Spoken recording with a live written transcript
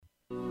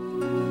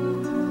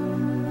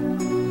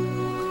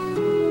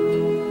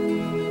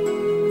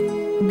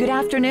Good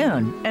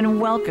afternoon, and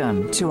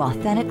welcome to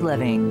Authentic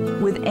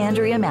Living with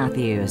Andrea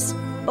Matthews.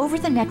 Over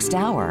the next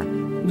hour,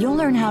 you'll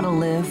learn how to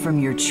live from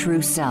your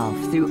true self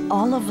through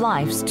all of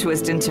life's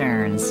twists and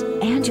turns,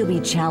 and you'll be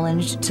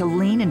challenged to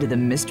lean into the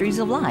mysteries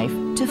of life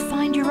to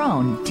find your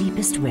own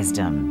deepest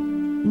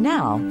wisdom.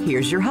 Now,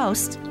 here's your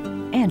host,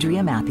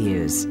 Andrea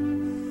Matthews.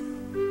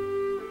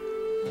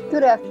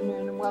 Good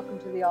afternoon, and welcome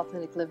to the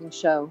Authentic Living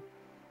Show.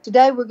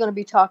 Today, we're going to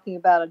be talking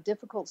about a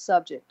difficult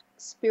subject,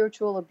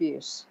 spiritual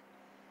abuse.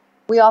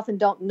 We often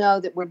don't know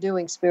that we're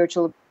doing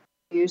spiritual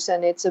abuse,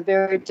 and it's a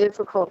very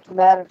difficult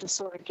matter to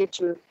sort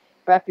of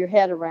wrap your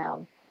head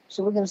around.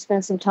 So we're going to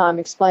spend some time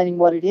explaining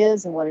what it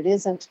is and what it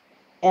isn't,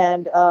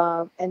 and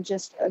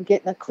just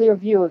getting a clear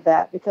view of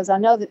that, because I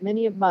know that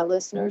many of my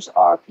listeners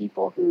are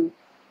people who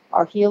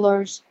are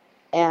healers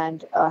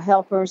and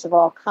helpers of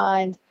all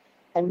kind,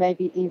 and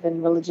maybe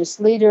even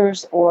religious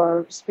leaders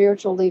or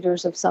spiritual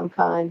leaders of some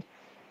kind.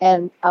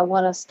 And I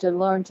want us to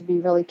learn to be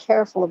really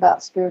careful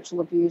about spiritual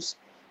abuse.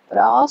 But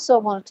I also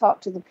want to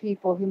talk to the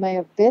people who may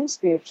have been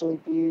spiritually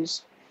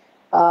abused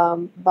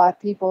by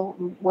people,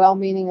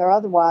 well-meaning or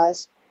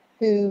otherwise,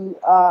 who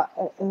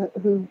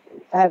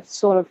have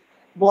sort of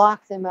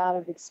blocked them out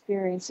of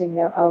experiencing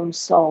their own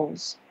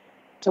souls.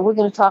 So we're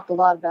going to talk a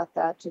lot about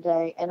that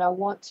today. And I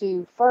want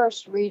to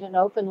first read an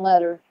open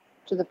letter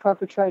to the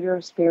perpetrator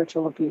of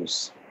spiritual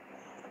abuse.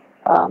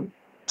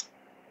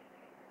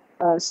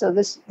 So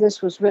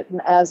this was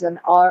written as an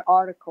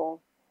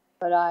article,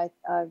 but I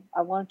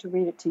wanted to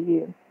read it to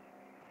you.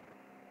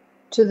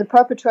 To the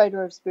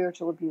perpetrator of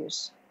spiritual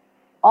abuse.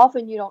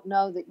 Often you don't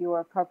know that you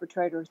are a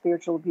perpetrator of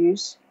spiritual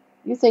abuse.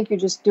 You think you're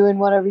just doing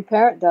what every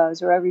parent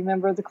does, or every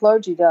member of the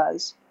clergy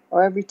does,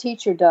 or every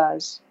teacher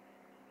does.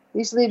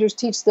 These leaders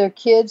teach their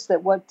kids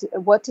that what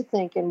to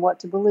think and what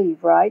to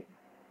believe, right?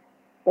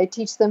 They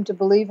teach them to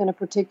believe in a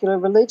particular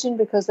religion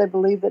because they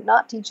believe that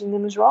not teaching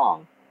them is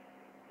wrong.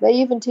 They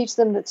even teach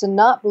them that to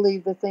not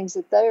believe the things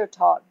that they are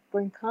taught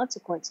bring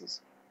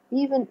consequences,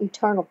 even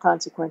eternal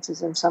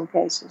consequences in some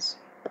cases.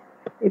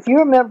 If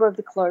you're a member of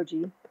the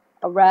clergy,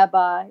 a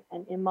rabbi,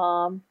 an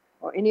imam,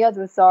 or any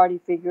other authority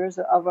figures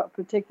of a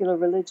particular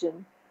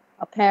religion,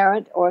 a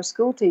parent or a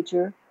school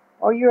teacher,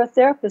 or you're a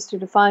therapist who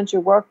defines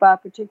your work by a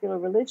particular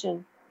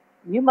religion,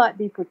 you might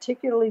be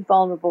particularly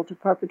vulnerable to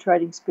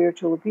perpetrating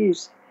spiritual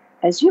abuse,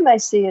 as you may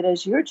see it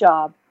as your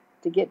job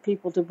to get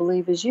people to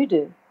believe as you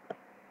do.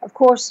 Of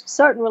course,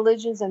 certain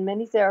religions and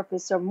many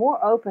therapists are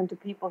more open to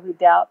people who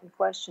doubt and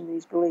question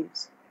these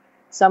beliefs.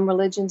 Some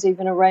religions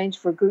even arrange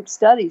for group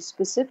studies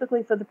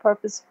specifically for the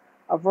purpose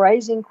of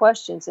raising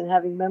questions and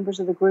having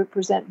members of the group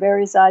present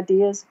various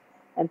ideas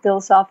and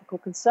philosophical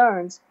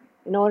concerns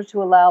in order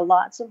to allow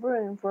lots of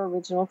room for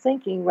original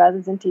thinking rather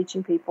than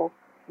teaching people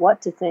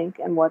what to think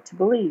and what to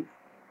believe.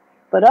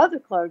 But other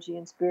clergy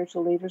and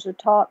spiritual leaders are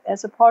taught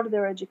as a part of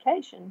their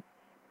education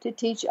to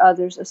teach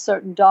others a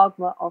certain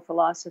dogma or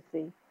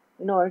philosophy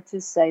in order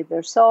to save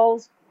their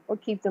souls or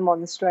keep them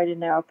on the straight and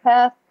narrow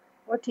path,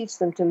 or teach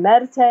them to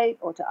meditate,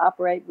 or to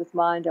operate with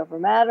mind over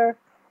matter,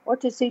 or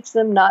to teach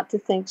them not to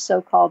think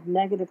so-called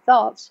negative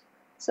thoughts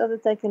so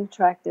that they can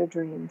attract their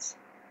dreams.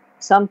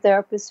 Some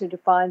therapists who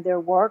define their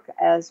work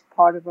as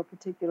part of a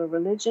particular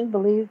religion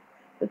believe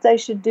that they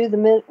should do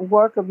the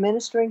work of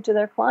ministering to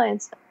their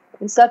clients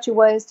in such a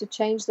way as to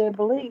change their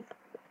belief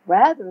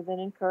rather than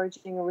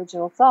encouraging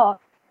original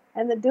thought,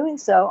 and that doing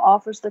so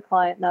offers the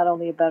client not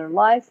only a better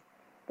life,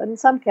 but in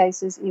some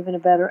cases even a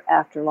better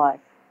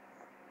afterlife.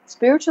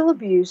 Spiritual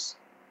abuse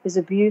is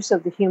abuse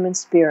of the human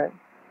spirit,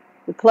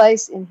 the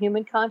place in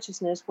human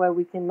consciousness where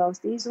we can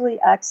most easily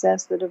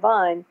access the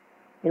divine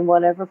in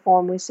whatever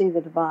form we see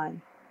the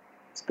divine.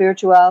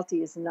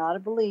 Spirituality is not a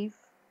belief,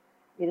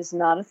 it is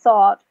not a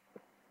thought,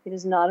 it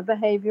is not a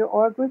behavior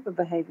or a group of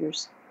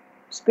behaviors.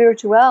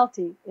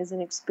 Spirituality is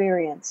an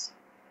experience.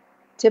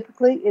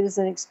 Typically, it is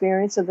an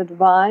experience of the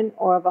divine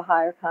or of a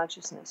higher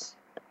consciousness.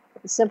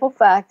 The simple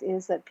fact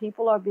is that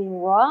people are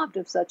being robbed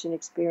of such an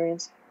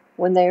experience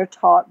when they are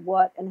taught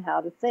what and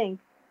how to think,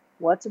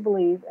 what to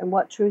believe, and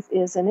what truth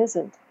is and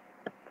isn't.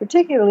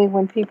 Particularly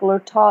when people are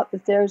taught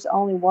that there is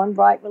only one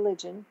right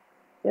religion,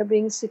 they're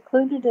being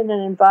secluded in an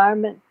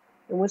environment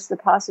in which the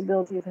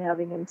possibility of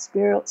having a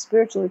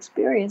spiritual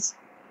experience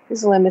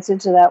is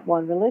limited to that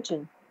one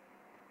religion.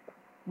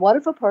 What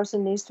if a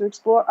person needs to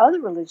explore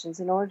other religions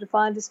in order to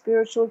find a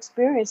spiritual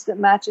experience that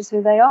matches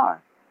who they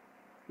are?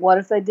 What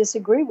if they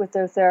disagree with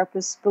their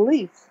therapist's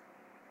belief?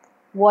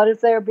 What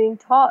if they are being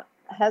taught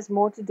has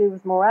more to do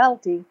with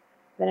morality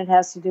than it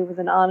has to do with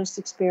an honest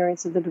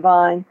experience of the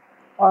divine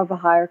or of a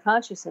higher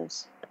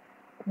consciousness?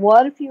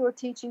 What if you are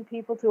teaching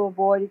people to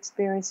avoid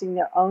experiencing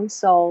their own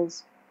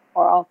souls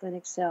or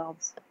authentic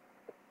selves?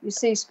 You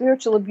see,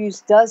 spiritual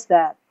abuse does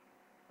that.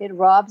 It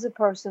robs a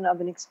person of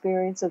an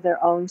experience of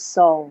their own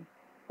soul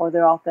or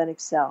their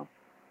authentic self.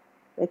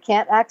 They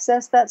can't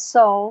access that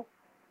soul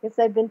if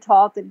they've been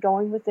taught that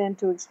going within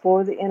to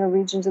explore the inner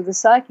regions of the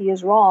psyche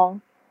is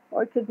wrong,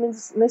 or it could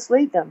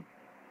mislead them.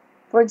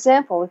 For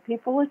example, if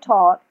people are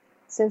taught,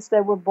 since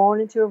they were born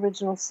into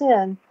original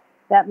sin,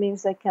 That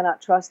means they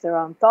cannot trust their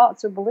own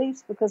thoughts or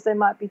beliefs because they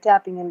might be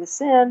tapping into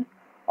sin,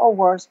 or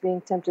worse,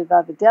 being tempted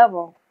by the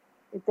devil.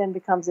 It then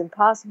becomes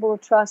impossible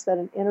to trust that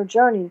an inner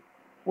journey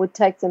would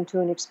take them to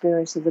an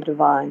experience of the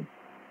divine.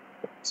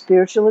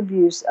 Spiritual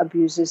abuse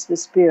abuses the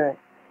spirit.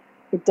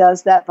 It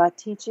does that by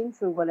teaching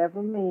through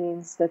whatever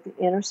means that the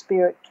inner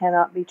spirit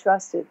cannot be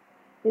trusted,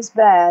 is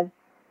bad,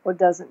 or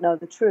doesn't know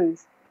the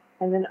truth,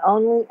 and then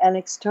only an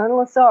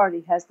external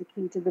authority has the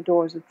key to the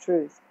doors of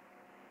truth.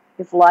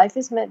 If life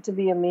is meant to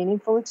be a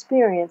meaningful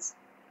experience,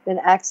 then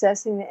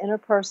accessing the inner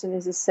person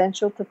is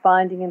essential to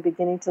finding and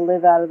beginning to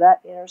live out of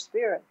that inner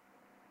spirit.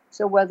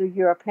 So whether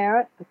you're a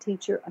parent, a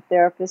teacher, a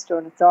therapist, or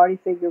an authority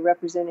figure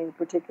representing a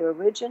particular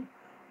religion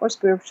or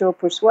spiritual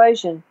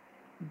persuasion,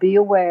 be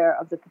aware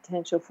of the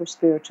potential for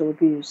spiritual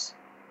abuse.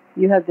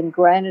 You have been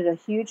granted a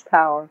huge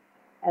power,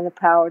 and the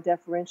power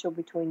differential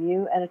between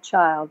you and a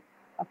child,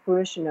 a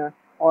parishioner,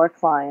 or a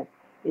client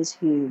is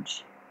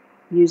huge.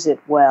 Use it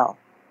well.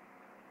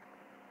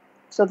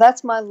 So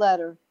that's my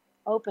letter,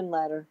 open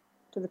letter,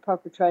 to the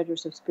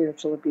perpetrators of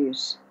spiritual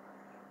abuse.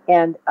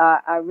 And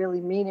I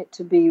really mean it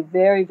to be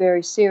very,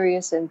 very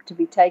serious and to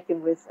be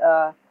taken with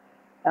a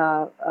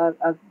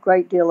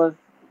great deal of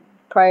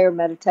prayer,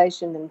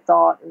 meditation, and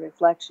thought and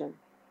reflection.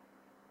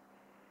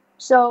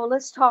 So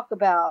let's talk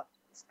about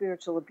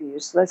spiritual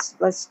abuse.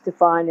 Let's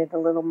define it a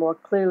little more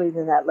clearly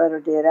than that letter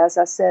did. As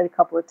I said a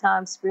couple of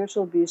times,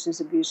 spiritual abuse is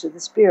abuse of the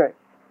spirit.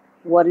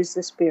 What is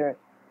the spirit?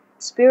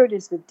 Spirit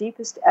is the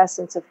deepest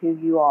essence of who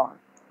you are.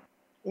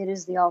 It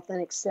is the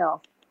authentic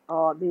self.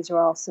 These are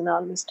all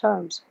synonymous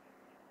terms.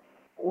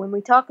 When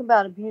we talk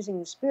about abusing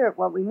the spirit,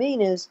 what we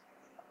mean is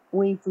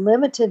we've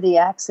limited the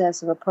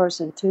access of a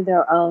person to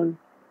their own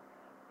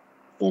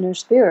inner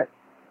spirit.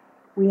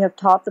 We have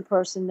taught the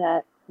person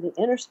that the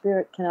inner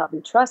spirit cannot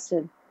be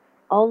trusted.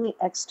 Only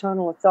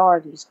external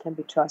authorities can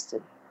be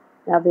trusted.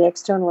 Now, the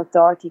external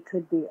authority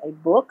could be a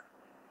book.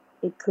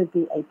 It could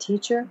be a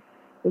teacher.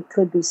 It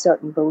could be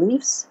certain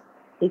beliefs.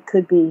 It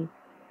could be,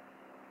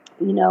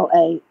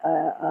 a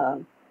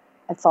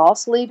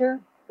false leader.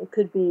 It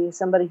could be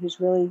somebody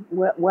who's really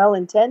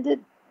well-intended.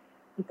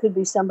 It could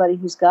be somebody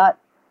who's got,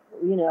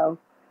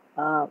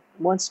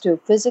 wants to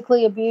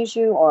physically abuse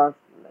you or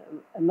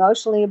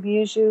emotionally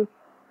abuse you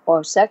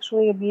or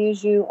sexually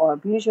abuse you or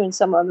abuse you in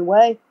some other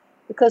way,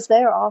 because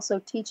they are also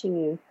teaching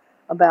you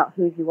about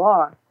who you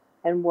are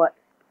and what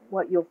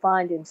you'll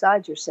find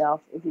inside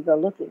yourself if you go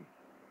looking.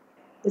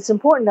 It's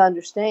important to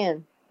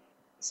understand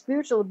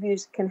spiritual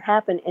abuse can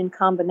happen in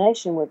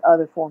combination with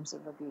other forms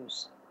of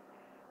abuse.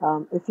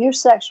 If you're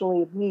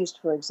sexually abused,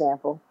 for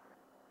example,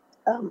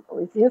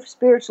 if you're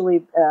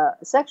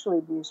sexually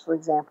abused, for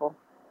example,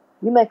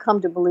 you may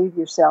come to believe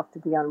yourself to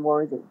be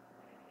unworthy.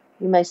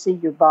 You may see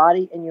your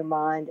body and your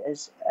mind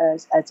as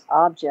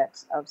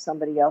objects of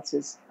somebody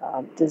else's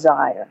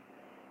desire.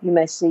 You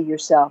may see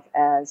yourself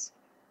as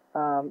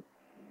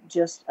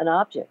just an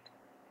object.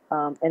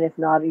 And if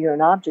not, you're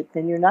an object,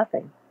 then you're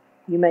nothing.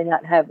 You may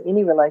not have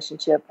any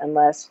relationship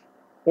unless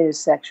it is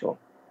sexual.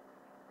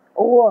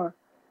 Or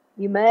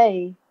you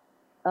may,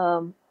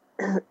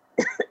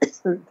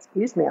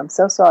 excuse me, I'm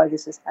so sorry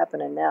this is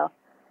happening now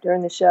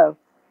during the show.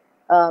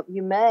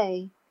 You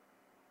may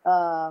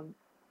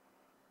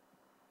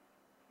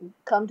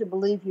come to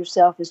believe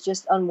yourself as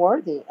just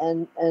unworthy,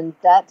 and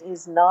that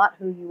is not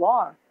who you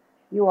are.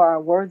 You are a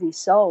worthy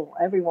soul.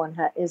 Everyone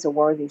is a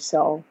worthy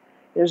soul.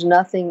 There's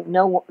nothing,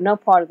 no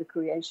part of the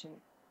creation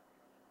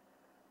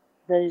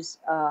that is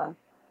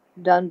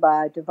done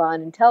by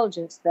divine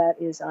intelligence that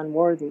is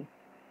unworthy.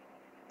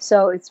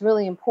 So it's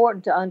really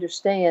important to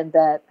understand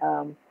that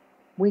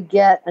we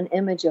get an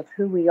image of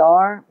who we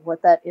are,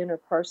 what that inner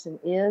person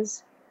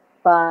is,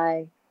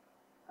 by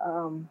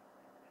how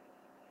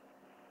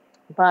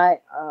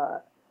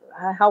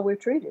we're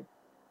treated.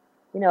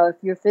 If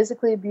you're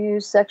physically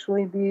abused,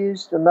 sexually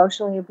abused,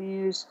 emotionally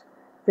abused,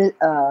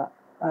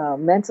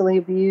 mentally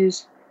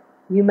abused,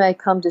 you may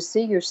come to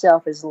see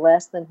yourself as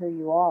less than who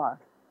you are.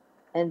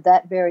 And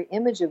that very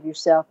image of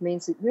yourself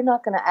means that you're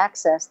not going to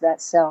access that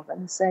self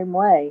in the same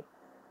way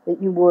that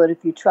you would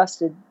if you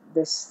trusted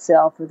this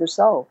self or the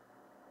soul.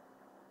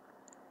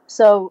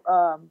 So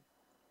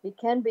it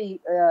can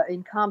be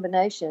in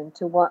combination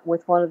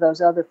with one of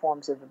those other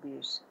forms of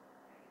abuse.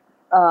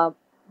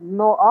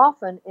 More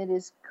often it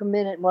is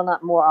committed, well,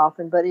 not more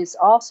often, but it's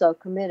also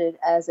committed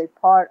as a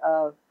part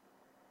of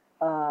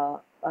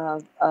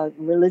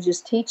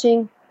religious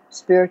teaching,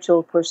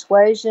 spiritual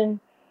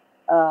persuasion.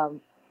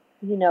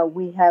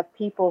 We have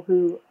people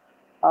who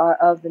are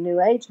of the New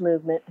Age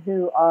movement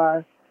who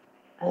are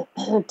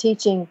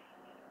teaching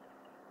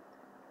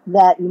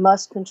that you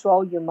must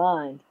control your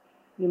mind.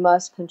 You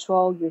must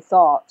control your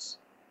thoughts.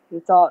 Your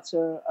thoughts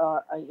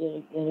are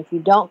and if you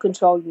don't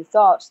control your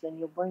thoughts, then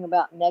you'll bring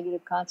about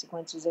negative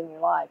consequences in your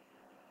life.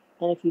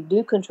 And if you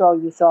do control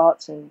your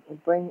thoughts and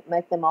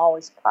make them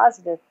always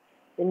positive,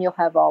 then you'll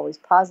have always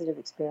positive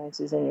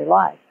experiences in your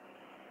life.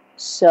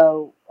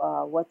 So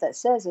what that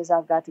says is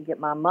I've got to get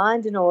my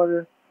mind in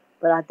order,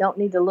 but I don't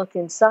need to look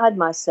inside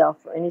myself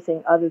for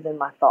anything other than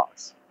my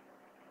thoughts.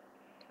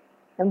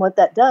 And what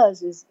that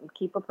does is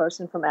keep a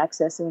person from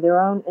accessing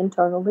their own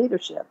internal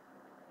leadership.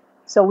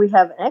 So we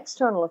have an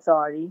external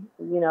authority,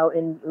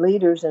 in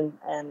leaders and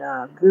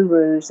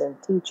gurus and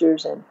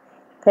teachers and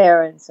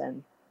parents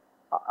and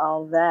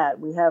all that.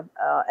 We have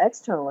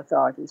external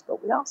authorities,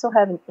 but we also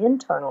have an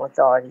internal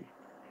authority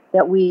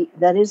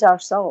that is our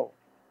soul,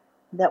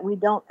 that we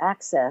don't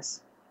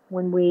access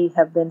when we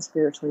have been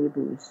spiritually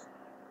abused.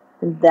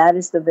 And that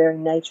is the very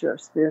nature of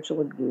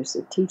spiritual abuse.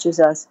 It teaches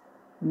us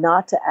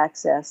not to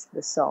access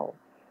the soul.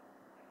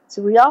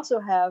 So we also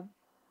have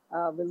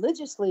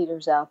religious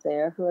leaders out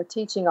there who are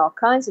teaching all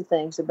kinds of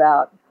things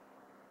about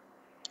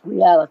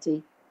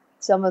reality.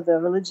 Some of the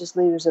religious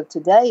leaders of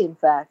today, in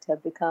fact,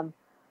 have become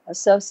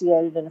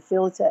associated and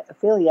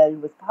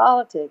affiliated with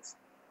politics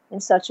in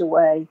such a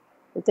way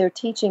that they're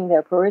teaching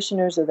their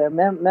parishioners or their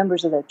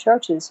members of their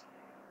churches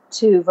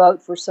to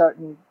vote for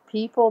certain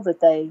people that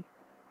they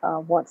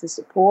want to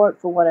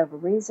support for whatever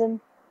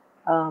reason.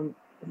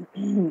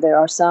 There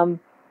are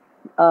some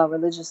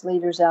religious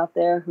leaders out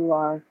there who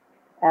are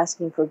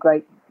asking for a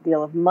great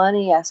deal of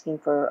money, asking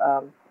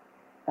for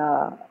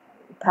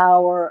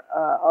power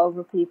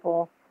over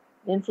people,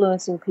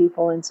 influencing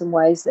people in some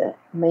ways that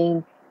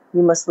mean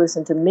you must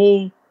listen to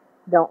me,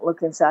 don't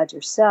look inside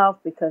yourself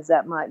because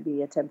that might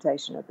be a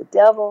temptation of the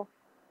devil.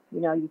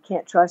 You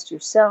can't trust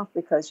yourself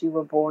because you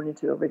were born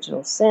into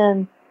original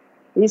sin.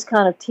 These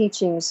kind of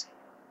teachings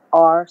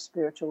are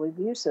spiritually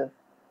abusive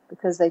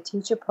because they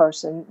teach a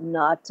person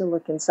not to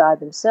look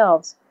inside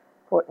themselves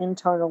for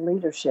internal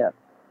leadership.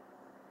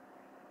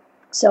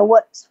 So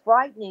what's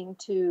frightening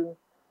to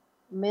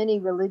many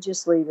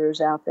religious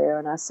leaders out there,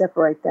 and I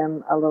separate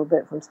them a little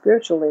bit from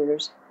spiritual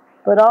leaders,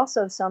 but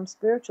also some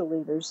spiritual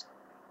leaders,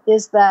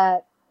 is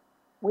that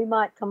we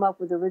might come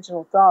up with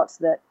original thoughts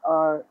that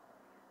are,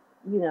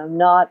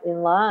 not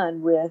in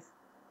line with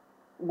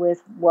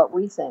what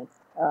we think,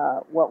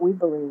 what we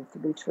believe to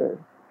be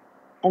true.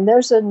 And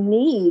there's a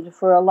need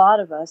for a lot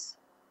of us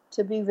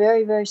to be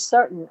very, very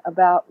certain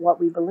about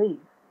what we believe.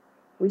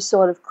 We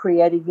sort of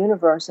create a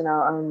universe in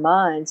our own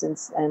minds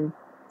and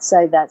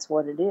say that's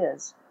what it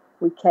is.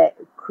 We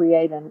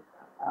create an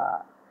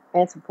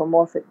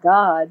anthropomorphic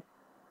God,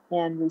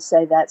 and we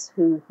say that's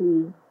who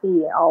he,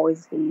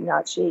 always he,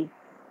 not she,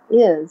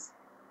 is.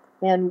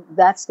 And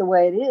that's the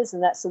way it is,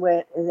 and that's the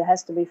way it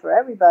has to be for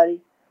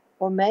everybody.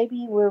 Or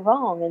maybe we're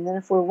wrong, and then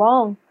if we're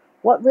wrong,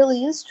 what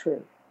really is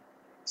true?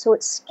 So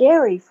it's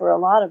scary for a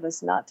lot of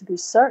us not to be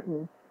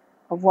certain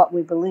of what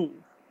we believe.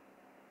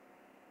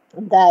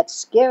 And that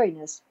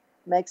scariness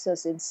makes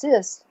us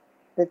insist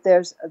that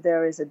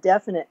there is a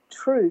definite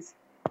truth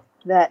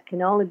that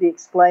can only be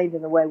explained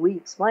in the way we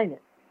explain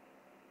it.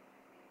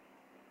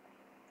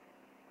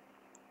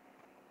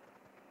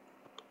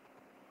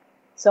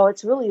 So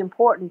it's really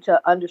important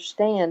to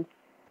understand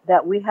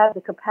that we have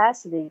the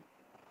capacity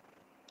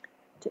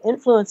to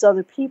influence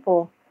other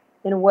people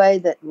in a way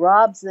that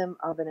robs them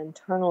of an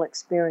internal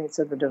experience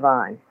of the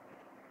divine.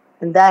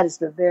 And that is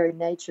the very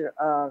nature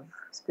of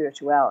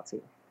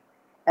spirituality.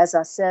 As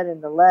I said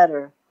in the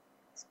letter,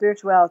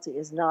 spirituality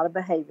is not a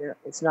behavior.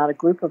 It's not a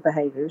group of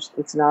behaviors.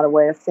 It's not a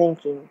way of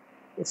thinking.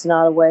 It's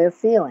not a way of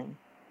feeling.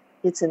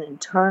 It's an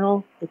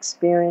internal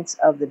experience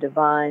of the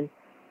divine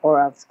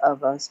or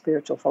of a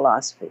spiritual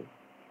philosophy.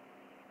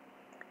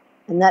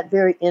 And that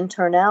very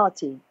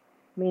internality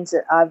means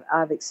that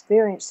I've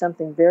experienced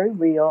something very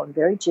real and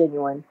very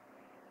genuine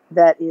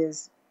that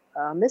is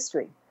a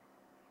mystery.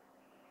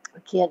 I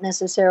can't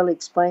necessarily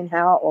explain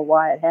how or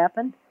why it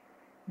happened,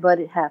 but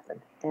it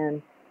happened.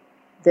 And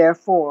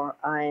therefore,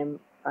 I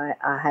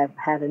have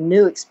had a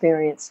new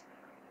experience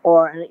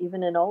or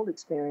even an old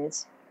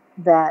experience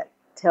that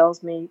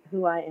tells me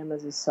who I am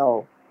as a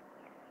soul,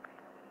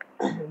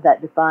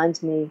 that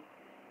defines me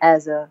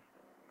as a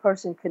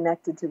person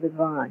connected to the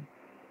divine.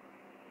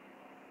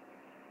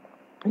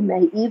 It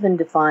may even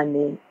define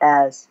me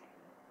as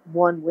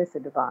one with the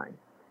divine,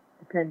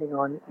 depending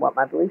on what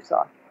my beliefs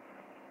are.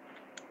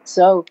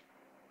 So,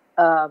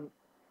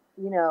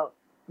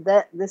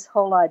 that this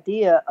whole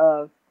idea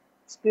of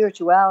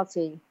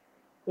spirituality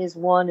is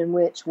one in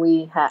which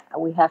we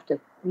have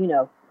to,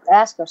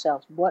 ask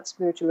ourselves what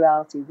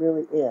spirituality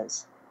really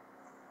is.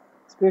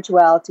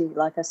 Spirituality,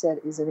 like I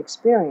said, is an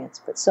experience,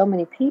 but so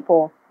many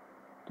people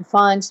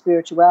define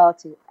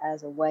spirituality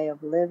as a way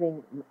of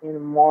living in a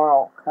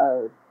moral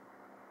code.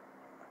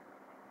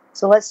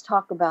 So let's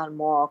talk about a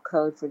moral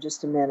code for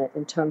just a minute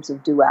in terms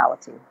of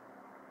duality.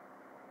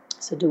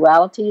 So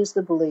duality is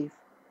the belief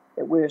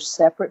that we're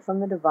separate from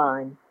the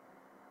divine,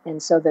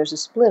 and so there's a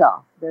split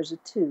off. There's a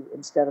two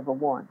instead of a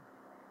one.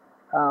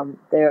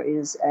 There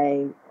is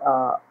a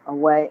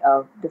way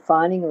of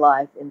defining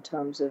life in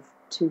terms of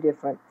two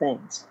different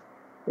things.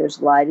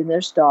 There's light and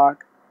there's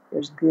dark.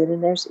 There's good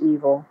and there's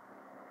evil.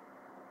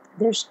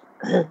 There's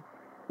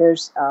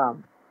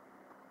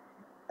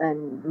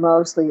and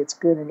mostly it's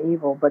good and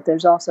evil, but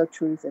there's also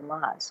truth and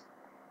lies.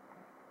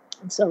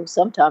 And so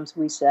sometimes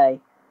we say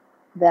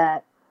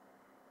that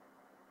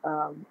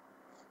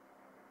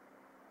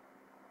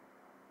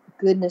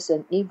goodness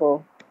and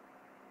evil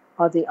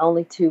are the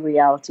only two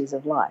realities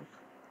of life.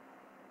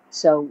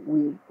 So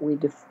we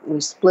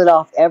split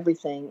off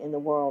everything in the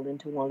world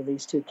into one of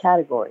these two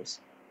categories.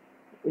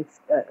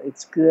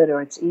 It's good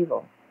or it's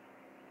evil.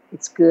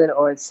 It's good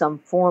or it's some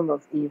form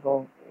of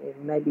evil.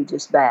 It may be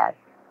just bad.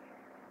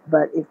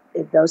 But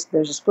there's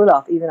a split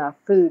off. Even our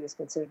food is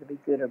considered to be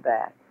good or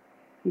bad.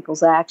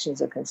 People's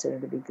actions are considered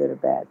to be good or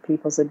bad.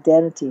 People's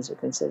identities are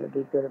considered to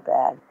be good or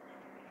bad.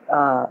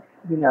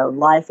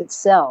 Life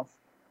itself,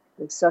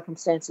 the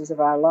circumstances of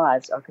our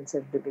lives are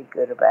considered to be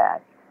good or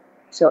bad.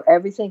 So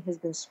everything has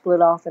been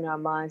split off in our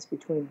minds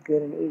between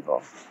good and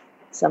evil,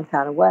 some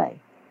kind of way.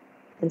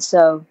 And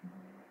so,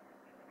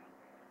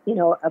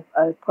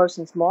 a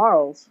person's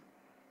morals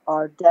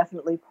are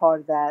definitely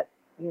part of that,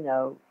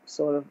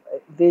 sort of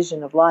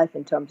vision of life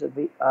in terms of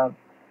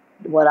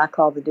what I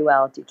call the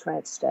duality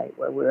trance state,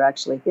 where we're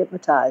actually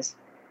hypnotized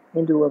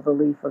into a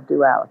belief of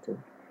duality.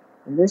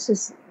 And this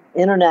is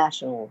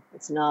international.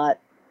 It's not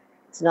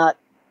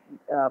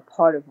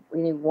part of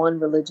any one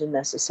religion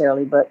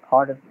necessarily, but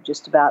part of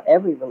just about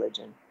every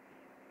religion.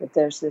 But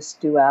there's this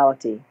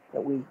duality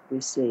that we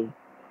see.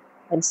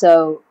 And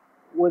so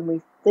when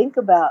we think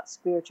about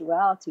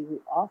spirituality, we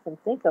often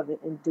think of it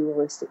in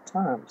dualistic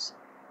terms.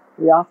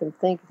 We often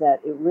think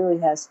that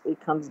it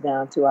comes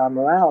down to our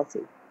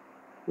morality.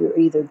 We're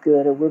either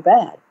good or we're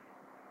bad.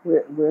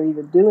 We're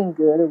either doing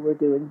good or we're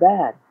doing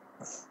bad.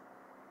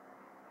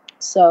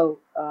 So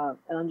an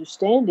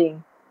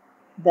understanding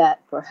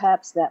that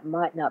perhaps that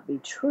might not be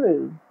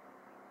true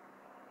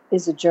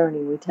is a journey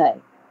we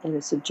take. And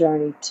it's a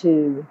journey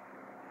to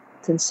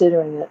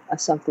considering it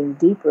as something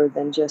deeper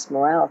than just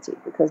morality,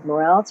 because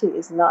morality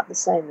is not the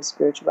same as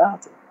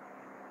spirituality.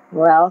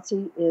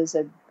 Morality is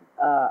a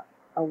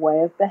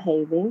way of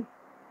behaving,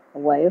 a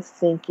way of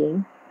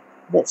thinking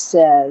that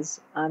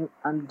says I'm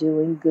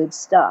doing good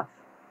stuff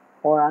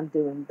or I'm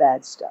doing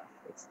bad stuff.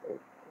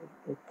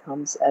 It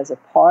comes as a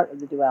part of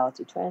the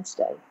duality trance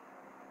state.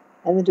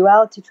 And the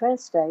duality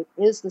trance state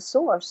is the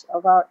source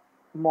of our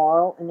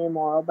moral and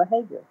immoral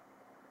behavior.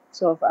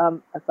 So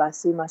if I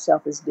see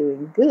myself as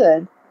doing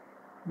good,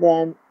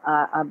 then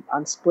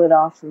I'm split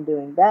off from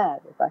doing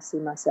bad. If I see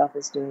myself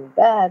as doing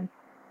bad,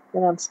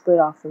 then I'm split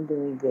off from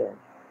doing good.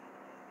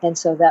 And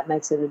so that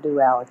makes it a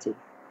duality.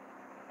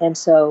 And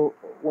so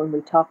when we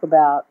talk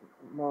about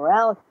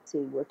morality,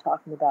 we're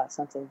talking about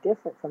something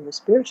different from the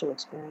spiritual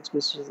experience,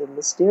 which is a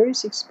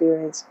mysterious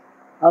experience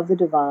of the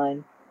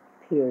divine,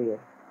 period.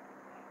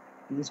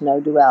 There's no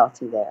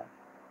duality there.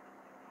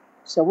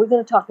 So we're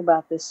going to talk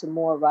about this some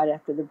more right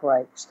after the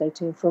break. Stay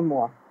tuned for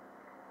more.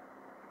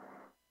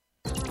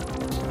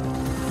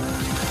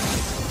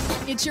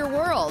 It's your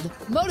world.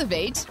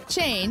 Motivate,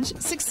 change,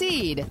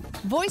 succeed.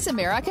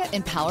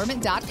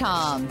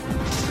 VoiceAmericaEmpowerment.com.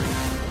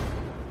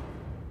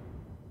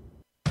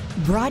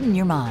 Broaden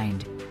your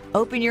mind.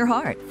 Open your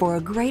heart for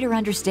a greater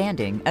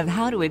understanding of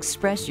how to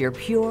express your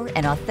pure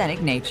and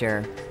authentic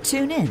nature.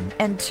 Tune in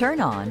and turn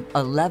on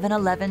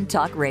 1111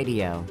 Talk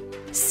Radio.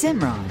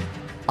 Simran,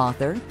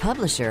 author,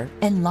 publisher,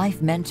 and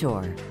life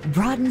mentor,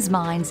 broadens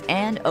minds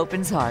and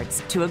opens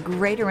hearts to a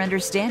greater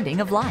understanding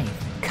of life,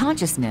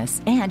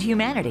 consciousness, and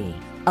humanity.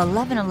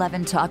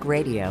 1111 Talk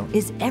Radio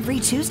is every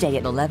Tuesday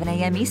at 11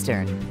 a.m.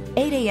 Eastern,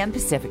 8 a.m.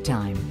 Pacific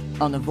Time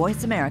on the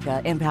Voice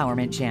America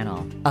Empowerment Channel.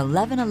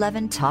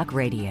 1111 Talk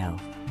Radio.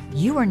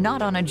 You are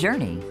not on a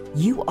journey.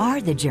 You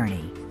are the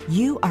journey.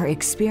 You are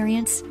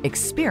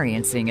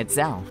experiencing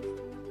itself.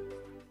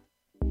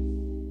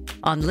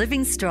 On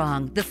Living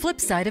Strong, the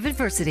flip side of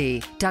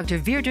adversity, Dr.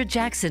 Virdra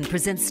Jackson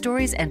presents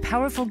stories and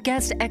powerful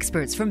guest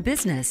experts from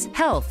business,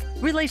 health,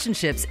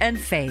 relationships, and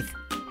faith.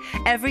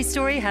 Every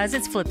story has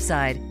its flip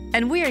side,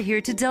 and we are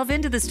here to delve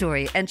into the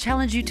story and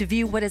challenge you to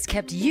view what has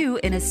kept you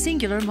in a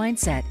singular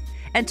mindset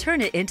and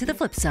turn it into the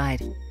flip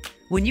side.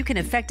 When you can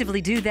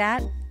effectively do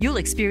that, you'll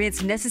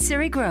experience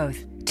necessary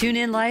growth. Tune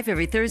in live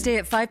every Thursday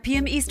at 5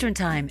 p.m. Eastern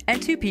Time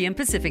and 2 p.m.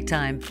 Pacific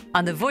Time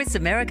on the Voice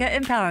America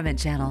Empowerment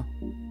Channel.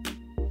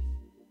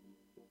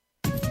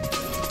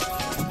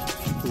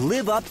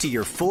 Live up to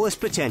your fullest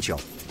potential.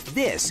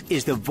 This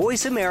is the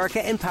Voice America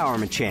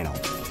Empowerment Channel.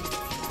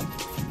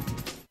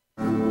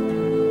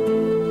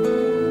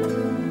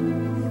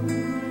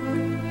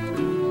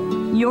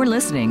 You're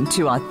listening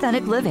to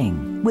Authentic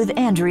Living with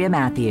Andrea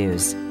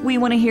Matthews. We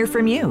want to hear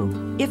from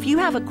you. If you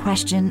have a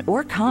question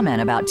or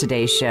comment about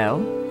today's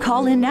show,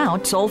 call in now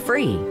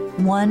toll-free,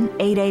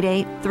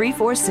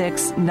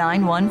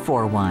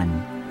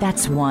 1-888-346-9141.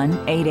 That's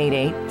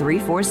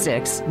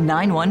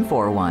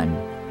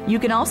 1-888-346-9141. You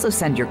can also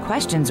send your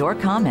questions or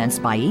comments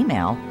by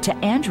email to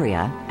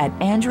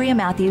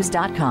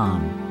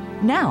Andrea@AndreaMatthews.com.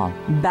 Now,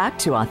 back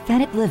to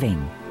Authentic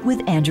Living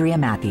with Andrea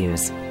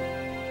Matthews.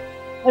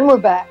 And we're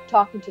back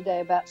talking today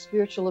about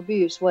spiritual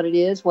abuse, what it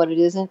is, what it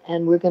isn't,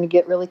 and we're going to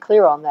get really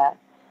clear on that.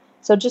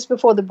 So just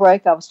before the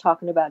break, I was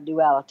talking about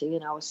duality,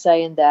 and I was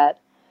saying that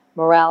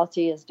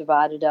morality is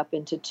divided up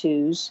into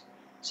twos.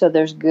 So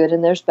there's good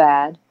and there's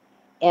bad.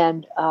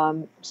 And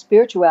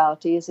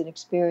spirituality is an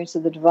experience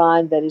of the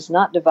divine that is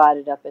not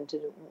divided up into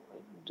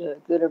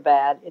good or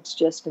bad. It's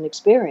just an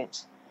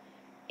experience.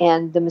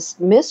 And the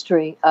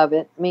mystery of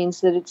it means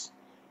that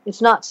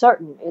It's not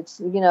certain.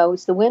 It's,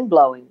 it's the wind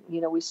blowing.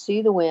 We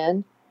see the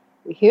wind,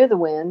 we hear the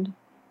wind,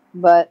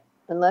 but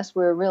unless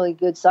we're really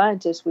good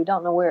scientists, we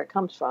don't know where it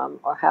comes from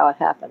or how it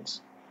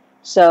happens.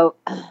 So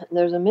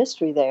there's a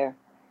mystery there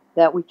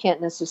that we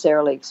can't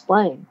necessarily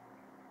explain.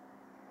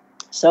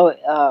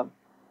 So,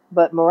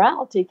 but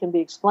morality can be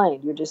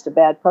explained. You're just a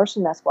bad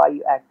person, that's why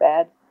you act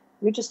bad.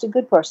 You're just a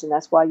good person,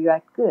 that's why you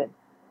act good.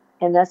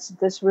 And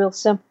that's real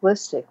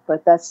simplistic,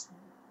 but that's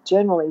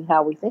generally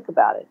how we think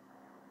about it.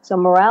 So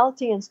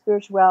morality and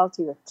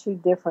spirituality are two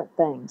different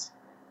things.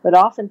 But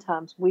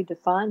oftentimes we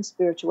define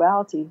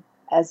spirituality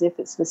as if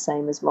it's the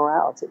same as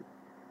morality.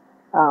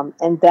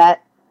 And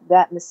that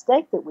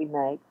mistake that we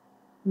make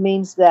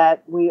means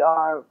that we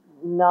are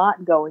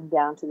not going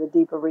down to the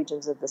deeper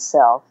regions of the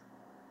self,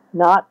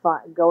 not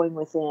going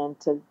within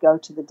to go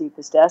to the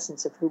deepest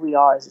essence of who we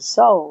are as a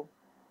soul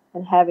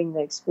and having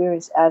the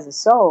experience as a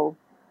soul.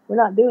 We're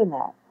not doing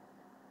that.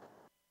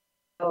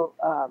 So,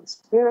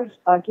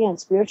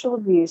 spiritual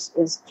abuse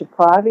is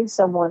depriving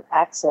someone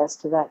access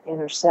to that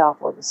inner self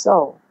or the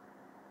soul.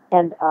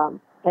 And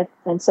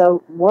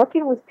so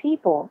working with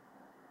people,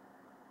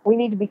 we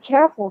need to be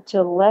careful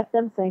to let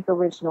them think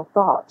original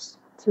thoughts,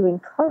 to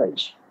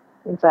encourage,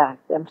 in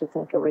fact, them to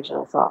think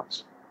original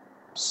thoughts.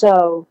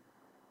 So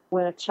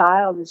when a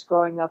child is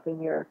growing up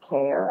in your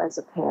care as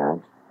a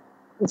parent,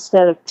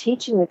 instead of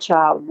teaching the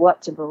child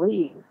what to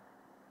believe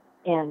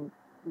and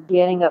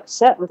getting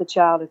upset with the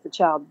child if the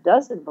child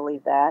doesn't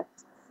believe that,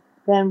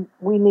 then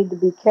we need to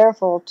be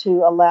careful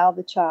to allow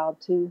the child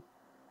to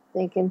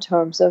think in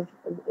terms of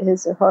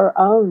his or her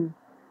own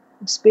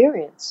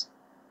experience.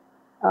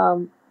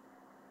 I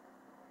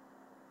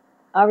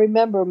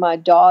remember my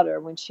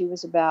daughter when she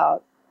was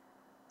about,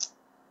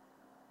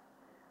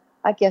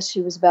 I guess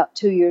she was about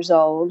 2 years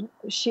old.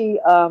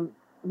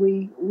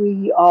 We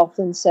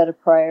often said a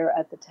prayer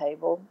at the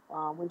table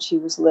when she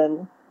was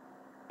little,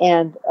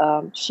 and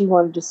she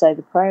wanted to say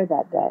the prayer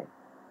that day.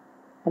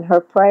 And her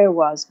prayer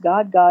was,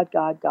 God, God,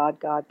 God, God,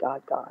 God,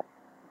 God, God.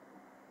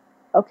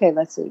 Okay,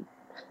 let's see.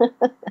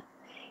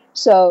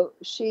 So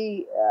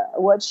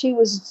what she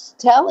was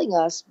telling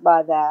us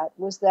by that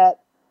was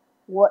that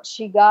what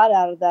she got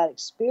out of that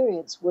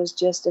experience was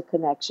just a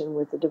connection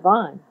with the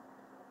divine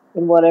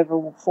in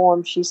whatever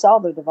form she saw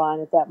the divine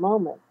at that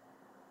moment.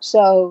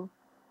 So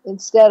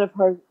instead of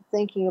her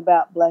thinking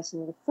about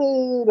blessing the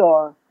food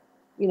or,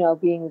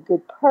 being a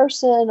good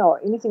person or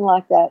anything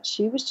like that,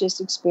 she was just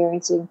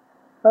experiencing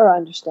her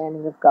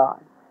understanding of God.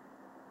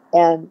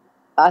 And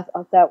I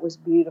thought that was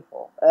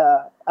beautiful.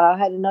 I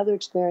had another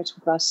experience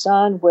with my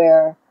son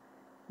where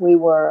we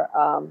were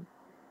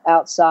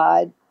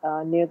outside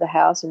near the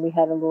house, and we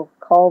had a little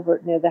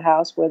culvert near the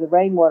house where the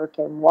rainwater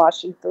came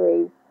washing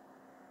through.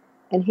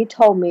 And he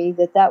told me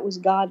that was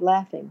God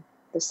laughing.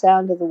 The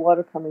sound of the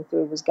water coming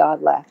through was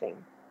God laughing.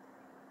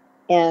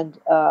 And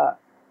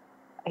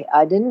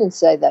I didn't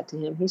say that to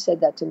him. He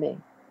said that to me.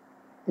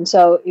 And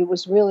so it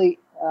was really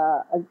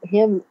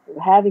him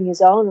having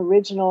his own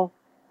original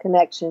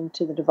connection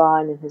to the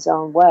divine in his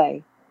own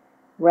way,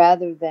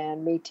 rather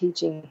than me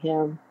teaching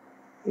him,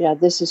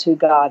 this is who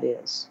God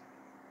is.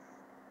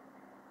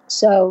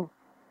 So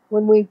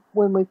when we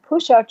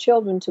push our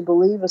children to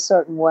believe a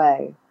certain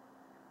way,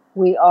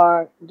 we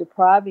are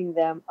depriving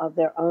them of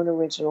their own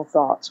original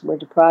thoughts. We're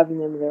depriving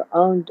them of their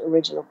own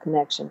original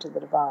connection to the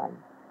divine.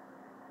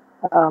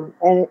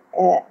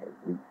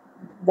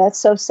 That's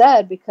so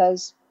sad,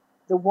 because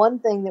the one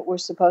thing that we're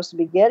supposed to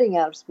be getting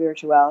out of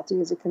spirituality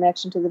is a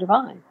connection to the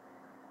divine.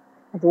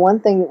 The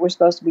one thing that we're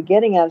supposed to be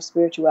getting out of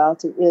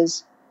spirituality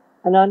is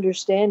an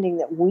understanding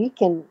that we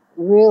can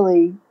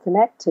really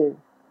connect to.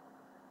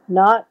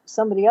 Not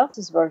somebody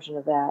else's version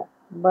of that,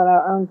 but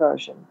our own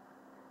version.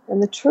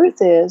 And the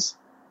truth is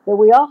that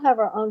we all have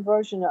our own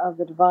version of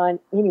the divine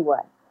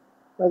anyway.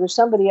 Whether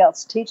somebody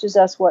else teaches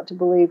us what to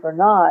believe or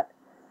not,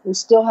 we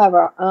still have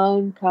our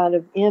own kind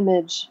of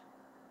image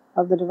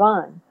of the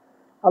divine.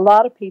 A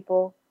lot of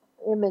people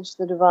image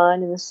the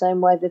divine in the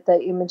same way that they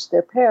image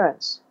their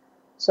parents.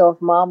 So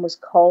if mom was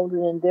cold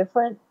and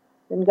indifferent,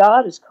 then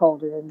God is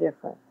cold and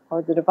indifferent,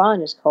 or the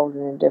divine is cold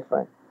and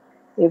indifferent.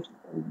 If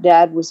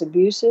dad was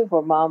abusive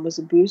or mom was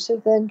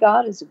abusive, then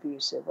God is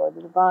abusive, or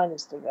the divine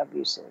is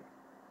abusive.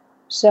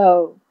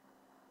 So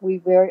we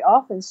very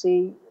often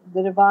see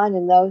the divine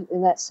in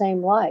that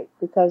same light,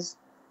 because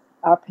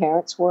our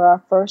parents were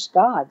our first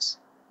gods.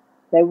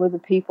 They were the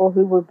people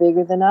who were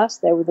bigger than us.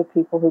 They were the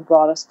people who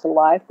brought us to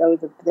life. They're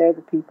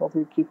the people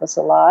who keep us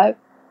alive.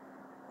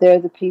 They're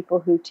the people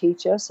who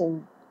teach us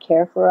and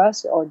care for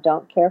us or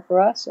don't care for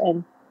us.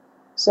 And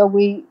so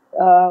we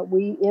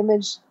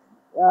image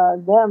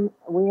them.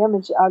 We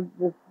image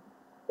the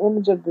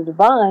image of the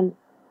divine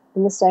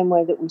in the same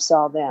way that we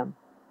saw them.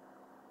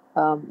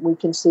 We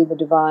can see the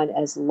divine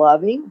as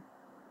loving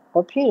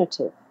or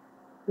punitive.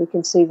 We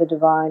can see the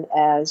divine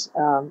as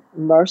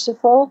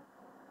merciful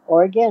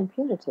or, again,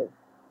 punitive.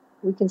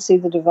 We can see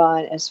the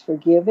divine as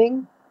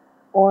forgiving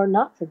or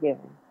not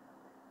forgiving.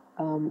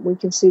 We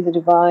can see the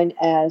divine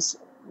as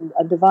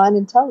a divine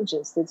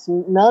intelligence that's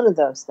none of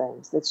those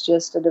things. That's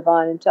just a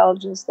divine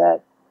intelligence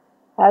that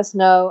has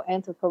no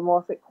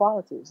anthropomorphic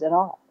qualities at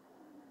all.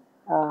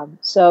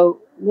 So,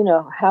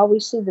 how we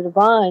see the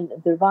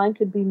divine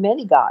could be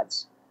many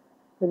gods.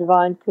 The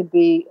divine could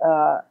be,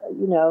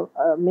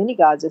 many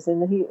gods, as in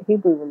the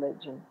Hebrew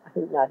religion,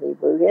 not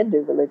Hebrew,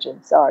 Hindu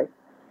religion, sorry.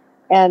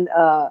 And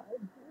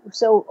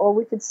or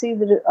we could see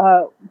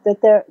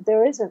that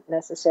there isn't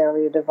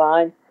necessarily a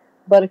divine,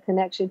 but a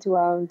connection to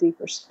our own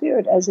deeper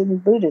spirit, as in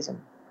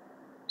Buddhism.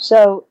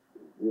 So,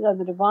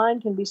 the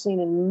divine can be seen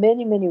in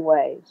many, many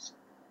ways.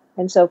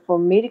 And so for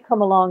me to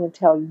come along and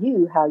tell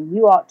you how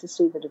you ought to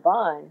see the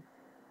divine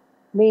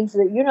means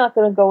that you're not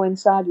going to go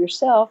inside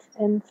yourself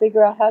and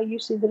figure out how you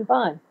see the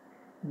divine.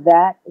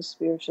 That is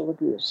spiritual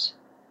abuse.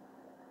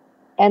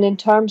 And in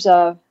terms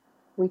of,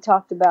 we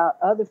talked about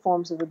other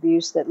forms of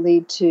abuse that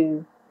lead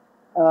to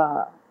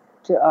a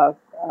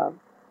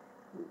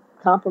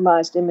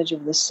compromised image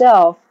of the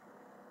self.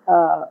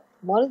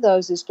 One of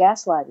those is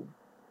gaslighting.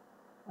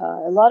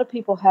 A lot of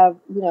people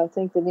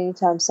think that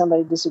anytime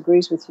somebody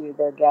disagrees with you,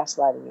 they're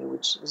gaslighting you,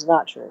 which is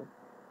not true.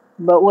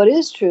 But what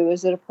is true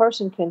is that a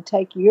person can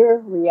take your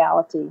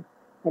reality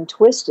and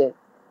twist it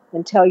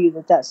and tell you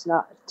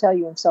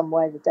in some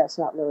way that that's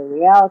not really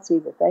reality,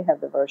 that they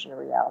have the version of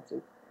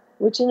reality,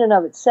 which in and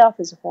of itself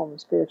is a form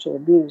of spiritual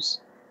abuse.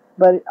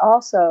 But it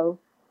also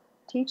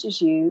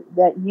teaches you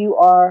that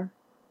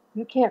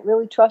you can't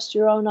really trust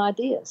your own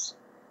ideas.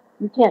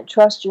 You can't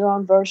trust your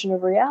own version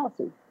of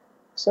reality.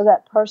 So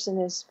that person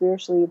is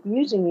spiritually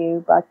abusing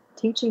you by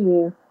teaching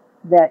you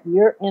that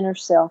your inner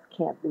self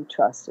can't be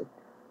trusted.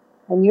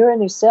 And your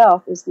inner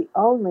self is the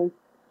only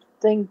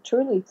thing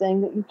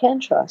that you can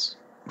trust.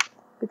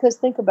 Because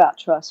think about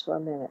trust for a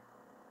minute.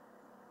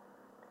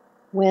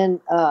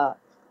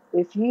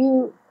 If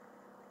you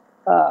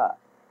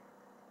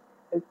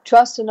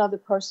trust another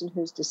person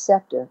who's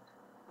deceptive,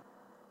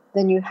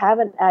 then you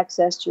haven't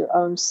accessed your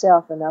own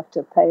self enough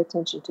to pay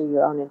attention to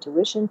your own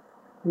intuition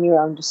and your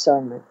own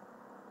discernment.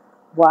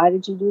 Why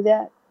did you do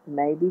that?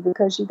 Maybe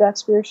because you got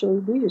spiritually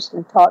abused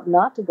and taught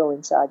not to go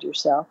inside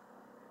yourself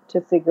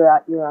to figure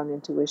out your own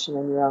intuition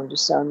and your own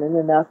discernment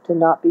enough to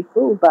not be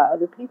fooled by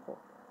other people.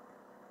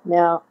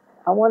 Now,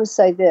 I want to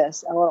say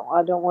this.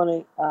 I don't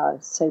want to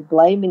say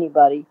blame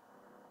anybody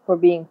for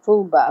being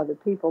fooled by other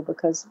people,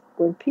 because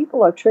when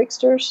people are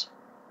tricksters,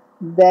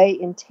 they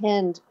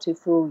intend to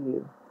fool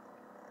you.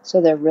 So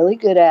they're really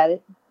good at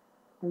it,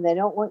 and they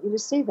don't want you to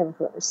see them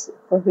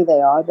for who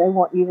they are. They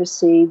want you to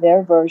see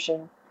their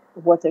version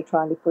of what they're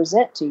trying to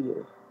present to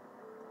you.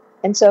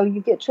 And so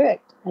you get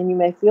tricked, and you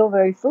may feel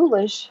very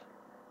foolish,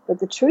 but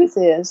the truth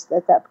is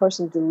that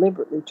person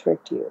deliberately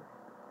tricked you.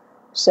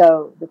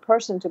 So the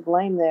person to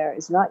blame there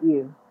is not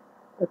you,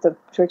 but the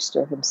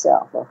trickster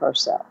himself or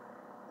herself.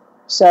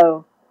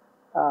 So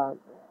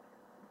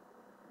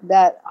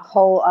that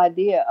whole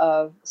idea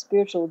of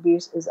spiritual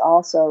abuse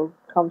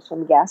comes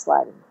from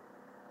gaslighting.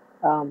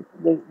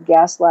 The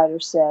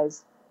gaslighter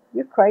says,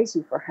 "You're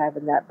crazy for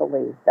having that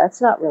belief.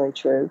 That's not really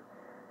true."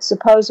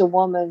 Suppose a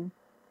woman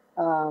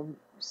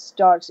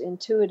starts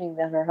intuiting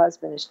that her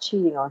husband is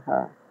cheating on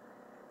her,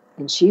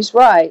 and she's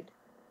right,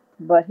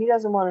 but he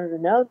doesn't want her to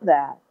know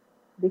that,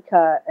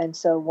 and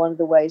so one of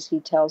the ways he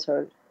tells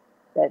her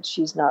that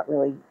she's not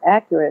really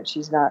accurate,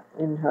 she's not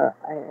in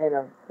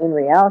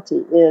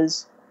reality,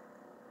 is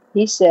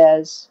he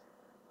says,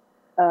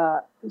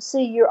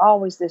 "See, you're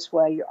always this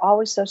way. You're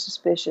always so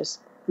suspicious.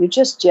 You're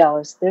just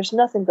jealous. There's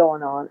nothing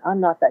going on. I'm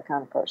not that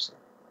kind of person."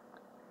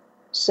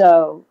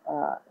 So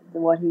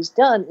what he's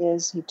done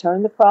is he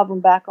turned the problem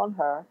back on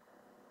her,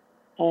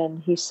 and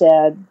he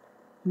said,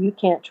 "You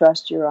can't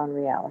trust your own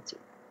reality."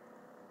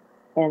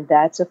 And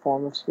that's a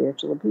form of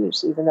spiritual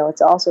abuse. Even though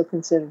it's also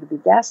considered to be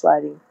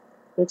gaslighting,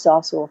 it's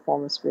also a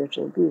form of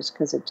spiritual abuse,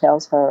 because it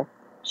tells her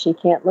she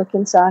can't look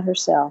inside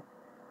herself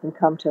and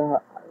come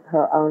to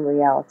her own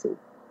reality.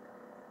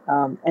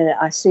 And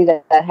I see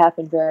that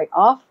happen very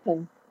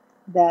often,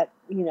 that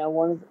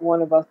one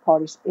or both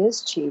parties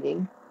is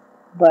cheating,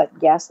 but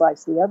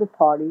gaslights the other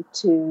party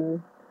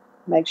to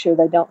make sure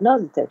they don't know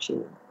that they're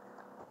cheating.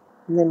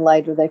 And then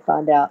later they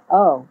find out,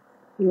 oh,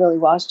 he really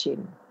was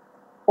cheating.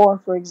 Or,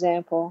 for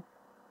example,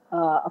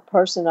 a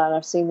person, and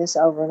I've seen this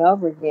over and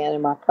over again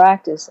in my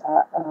practice,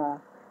 a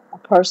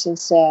person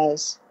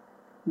is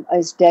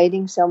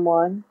dating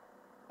someone,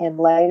 and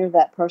later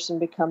that person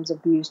becomes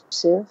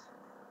abusive,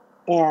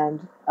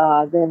 and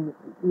then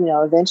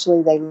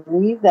eventually they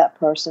leave that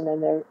person,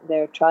 and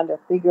they're trying to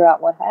figure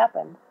out what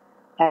happened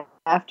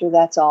after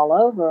that's all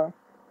over,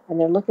 and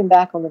they're looking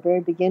back on the very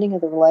beginning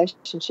of the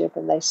relationship,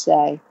 and they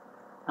say,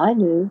 I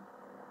knew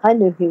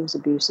he was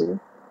abusive,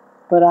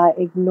 but I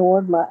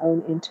ignored my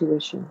own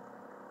intuition."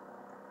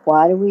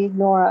 Why do we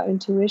ignore our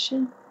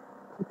intuition?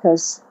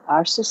 Because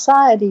our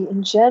society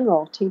in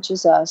general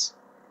teaches us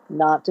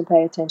not to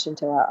pay attention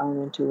to our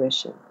own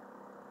intuition.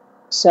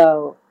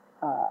 So,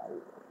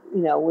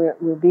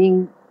 we're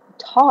being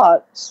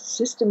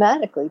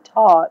systematically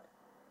taught,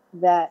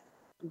 that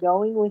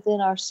going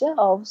within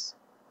ourselves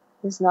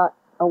is not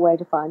a way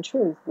to find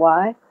truth.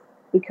 Why?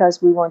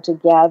 Because we want to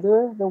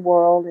gather the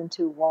world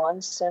into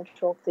one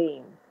central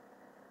theme.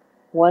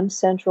 one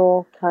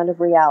central kind of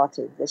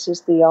reality. This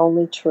is the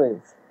only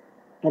truth.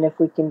 And if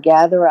we can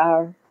gather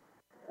our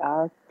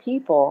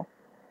people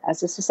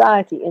as a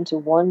society into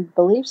one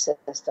belief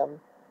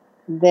system,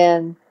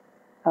 then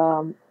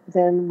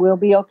then we'll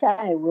be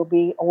okay. We'll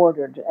be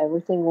ordered.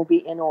 Everything will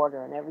be in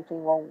order, and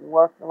everything will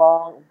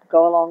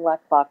go along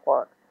like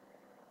clockwork.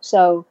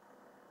 So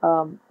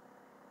um,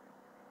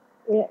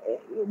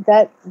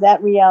 that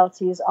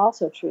reality is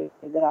also true,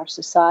 that our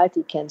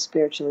society can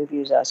spiritually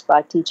abuse us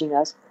by teaching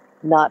us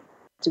not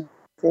to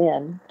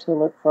within, to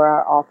look for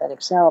our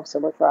authentic selves, to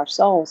look for our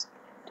souls,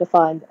 to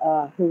find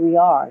who we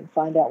are and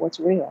find out what's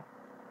real.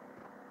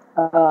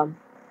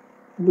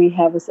 We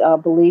have a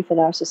belief in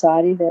our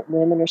society that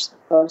women are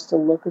supposed to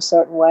look a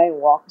certain way,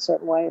 walk a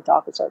certain way, and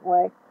talk a certain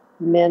way.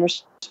 Men are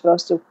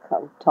supposed to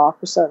talk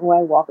a certain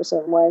way, walk a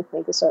certain way,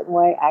 think a certain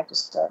way, act a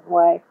certain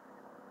way.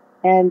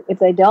 And if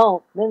they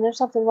don't, then there's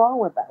something wrong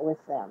with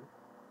them.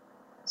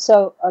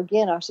 So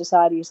again, our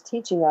society is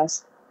teaching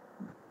us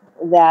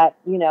that,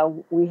 we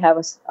have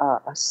a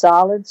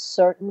solid,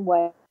 certain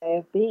way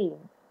of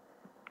being.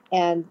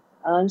 And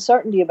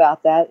uncertainty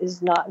about that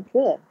is not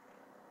good.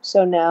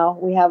 So now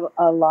we have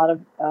a lot of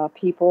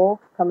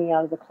people coming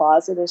out of the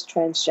closet as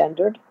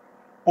transgendered,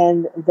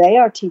 and they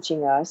are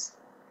teaching us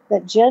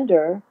that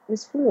gender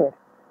is fluid.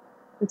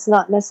 It's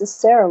not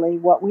necessarily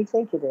what we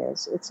think it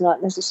is. It's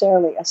not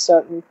necessarily a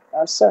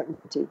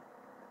certainty.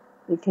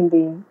 It can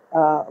be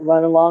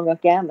run along a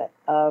gamut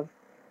of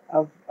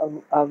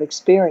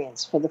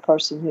experience for the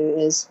person who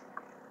is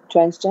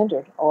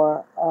transgendered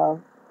or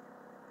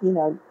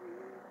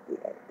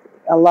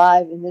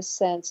alive in this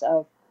sense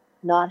of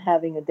not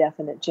having a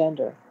definite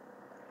gender.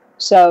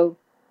 So,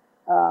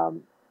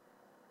 the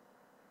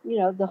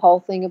whole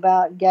thing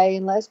about gay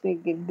and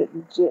lesbian,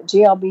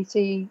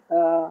 GLBTQ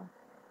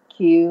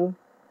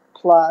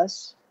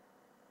plus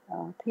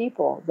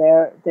people,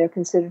 they're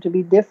considered to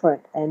be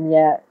different, and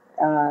yet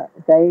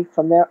they,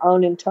 from their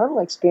own internal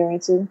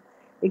experiences,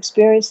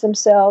 experience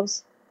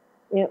themselves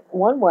in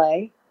one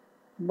way,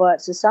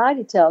 but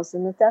society tells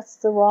them that that's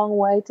the wrong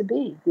way to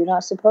be. You're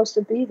not supposed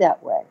to be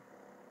that way.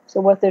 So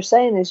what they're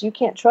saying is you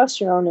can't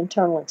trust your own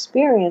internal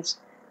experience.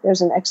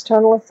 There's an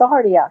external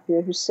authority out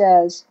here who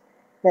says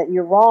that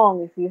you're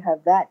wrong if you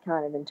have that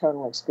kind of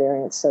internal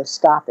experience, so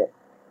stop it.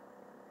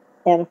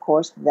 And of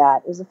course,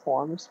 that is a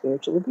form of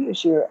spiritual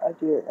abuse. You're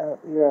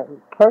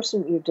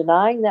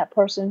denying that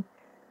person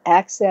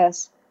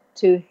access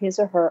to his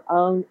or her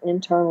own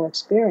internal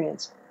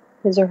experience,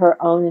 his or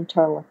her own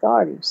internal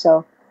authority.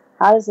 So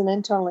how does an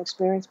internal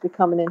experience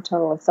become an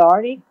internal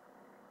authority?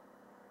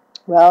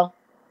 Well,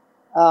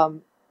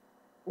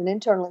 an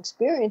internal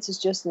experience is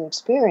just an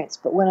experience.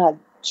 But when I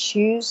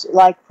choose,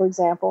 like, for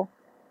example,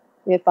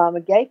 if I'm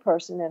a gay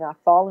person and I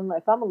fall in love,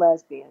 if I'm a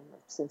lesbian,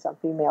 since I'm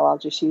female, I'll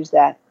just use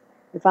that.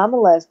 If I'm a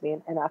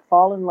lesbian and I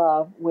fall in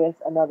love with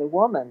another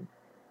woman,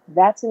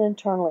 that's an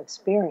internal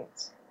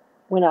experience.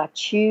 When I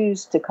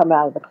choose to come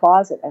out of the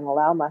closet and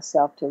allow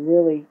myself to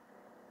really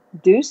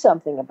do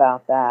something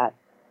about that,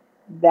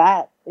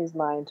 that is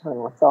my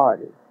internal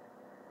authority.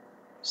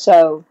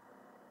 So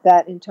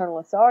that internal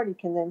authority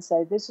can then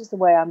say, this is the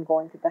way I'm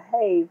going to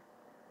behave,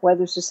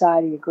 whether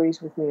society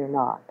agrees with me or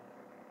not.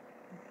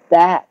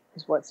 That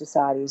is what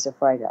society is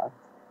afraid of.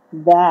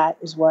 That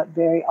is what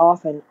very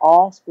often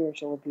all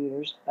spiritual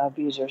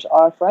abusers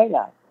are afraid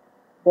of.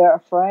 They're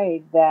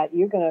afraid that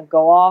you're going to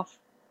go off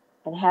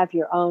and have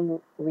your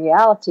own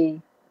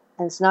reality,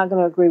 and it's not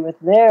going to agree with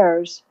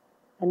theirs.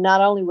 And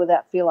not only will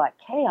that feel like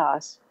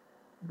chaos,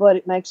 but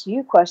it makes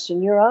you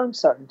question your own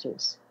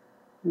certainties.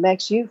 It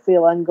makes you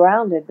feel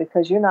ungrounded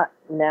because you're not,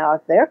 now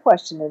if they're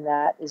questioning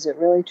that, is it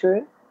really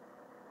true?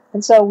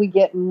 And so we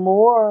get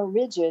more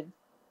rigid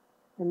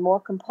and more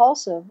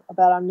compulsive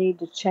about our need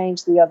to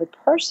change the other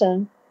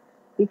person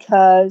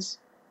because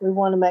we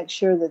want to make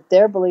sure that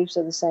their beliefs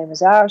are the same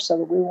as ours so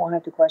that we won't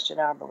have to question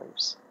our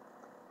beliefs.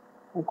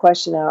 And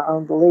question our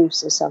own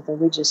beliefs is something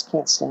we just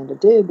can't stand to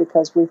do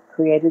because we've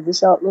created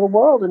this little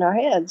world in our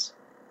heads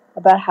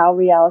about how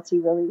reality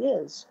really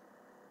is.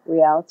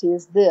 Reality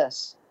is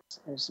this,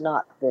 it's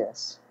not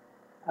this.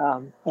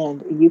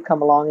 And you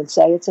come along and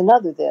say it's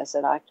another this,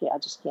 and I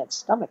just can't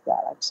stomach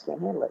that. I just can't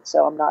handle it.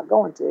 So I'm not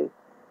going to.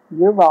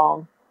 You're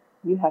wrong.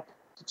 You have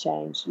to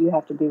change. You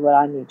have to be what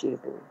I need you to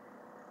be.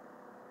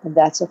 And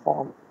that's a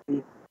form of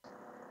abuse.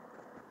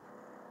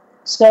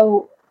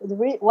 So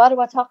why do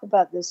I talk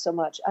about this so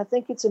much? I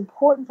think it's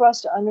important for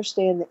us to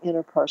understand the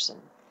inner person.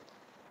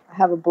 I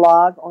have a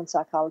blog on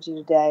Psychology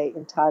Today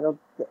entitled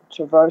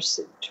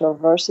Traversing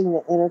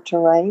the Inner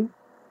Terrain.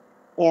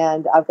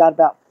 And I've got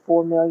about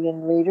 4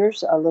 million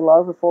readers, a little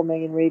over 4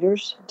 million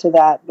readers to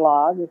that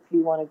blog. If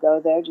you want to go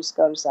there, just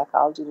go to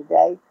Psychology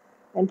Today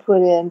and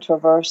put in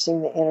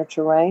Traversing the Inner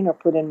Terrain or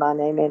put in my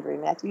name, Andrea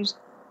Matthews.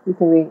 You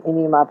can read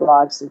any of my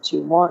blogs that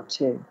you want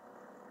to.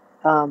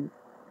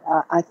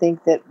 I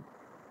think that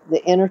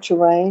the inner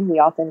terrain, the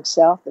authentic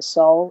self, the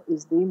soul,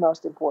 is the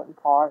most important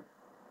part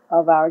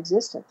of our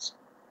existence.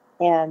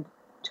 And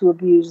to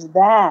abuse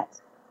that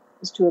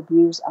is to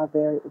abuse our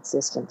very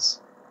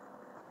existence.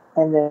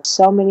 And there's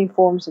so many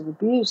forms of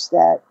abuse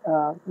that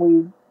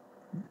we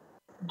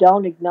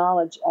don't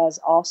acknowledge as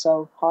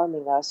also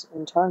harming us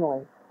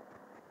internally,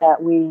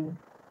 that we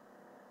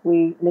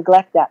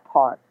neglect that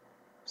part.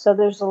 So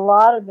there's a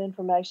lot of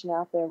information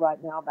out there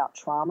right now about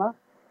trauma.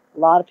 A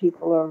lot of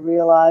people are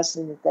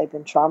realizing that they've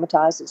been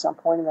traumatized at some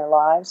point in their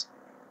lives,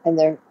 and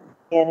they're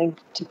beginning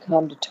to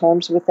come to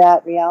terms with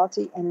that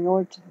reality. And in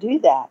order to do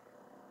that,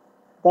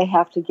 they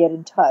have to get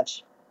in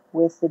touch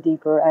with the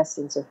deeper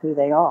essence of who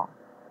they are.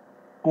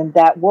 And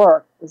that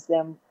work is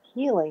them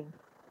healing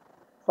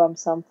from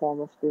some form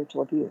of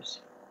spiritual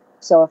abuse.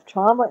 So if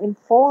trauma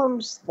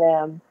informs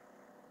them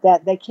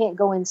that they can't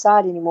go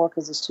inside anymore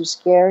because it's too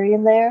scary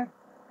in there,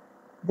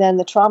 then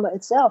the trauma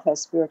itself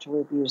has spiritually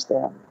abused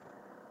them.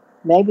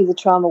 Maybe the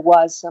trauma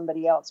was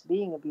somebody else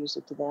being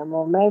abusive to them,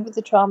 or maybe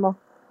the trauma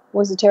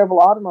was a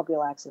terrible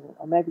automobile accident,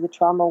 or maybe the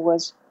trauma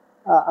was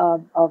a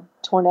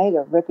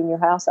tornado ripping your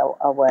house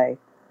away.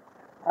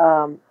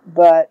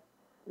 But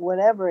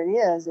whatever it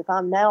is, if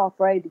I'm now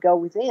afraid to go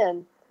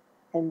within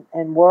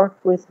and work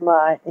with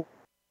my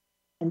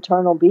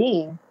internal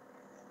being,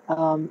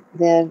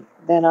 then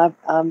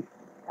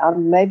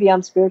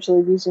I'm spiritually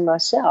abusing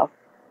myself,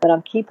 but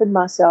I'm keeping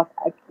myself,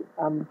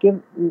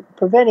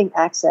 preventing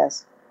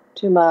access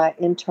to my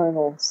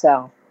internal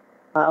self,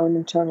 my own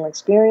internal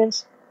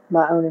experience,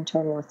 my own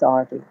internal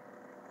authority.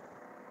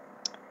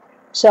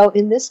 So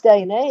in this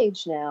day and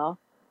age now,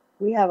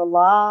 we have a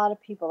lot of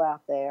people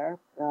out there,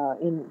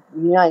 in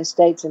the United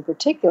States in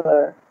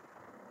particular,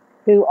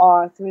 who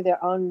are, through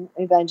their own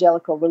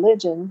evangelical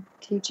religion,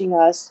 teaching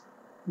us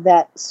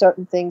that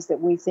certain things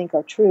that we think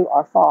are true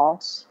are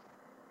false,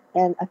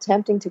 and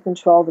attempting to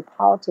control the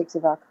politics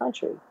of our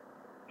country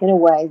in a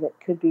way that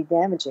could be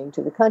damaging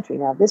to the country.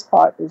 Now, this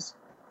part is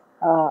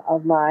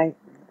of my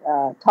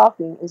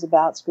talking is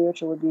about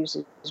spiritual abuse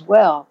as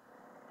well,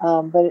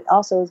 but it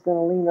also is going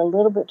to lean a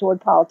little bit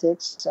toward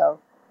politics, so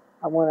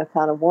I want to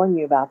kind of warn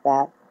you about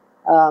that.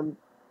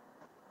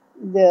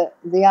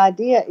 The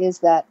idea is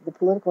that the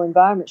political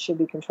environment should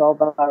be controlled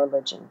by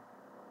religion.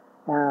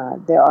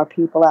 There are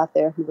people out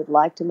there who would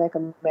like to make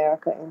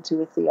America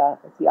into a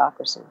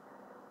theocracy.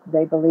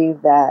 They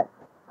believe that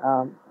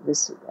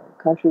this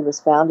country was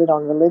founded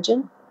on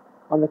religion,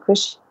 on the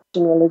Christian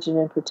religion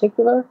in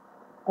particular,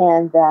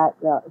 and that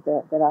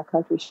our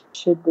country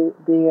should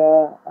be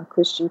a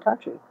Christian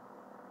country.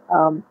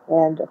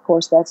 And of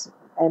course, that's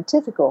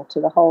antithetical to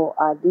the whole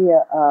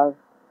idea of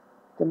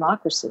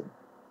democracy,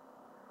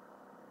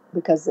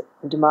 because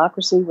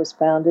democracy was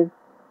founded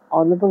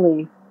on the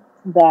belief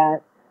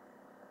that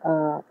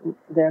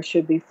there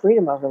should be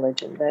freedom of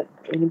religion, that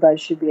anybody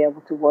should be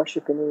able to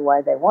worship in any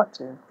way they want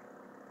to,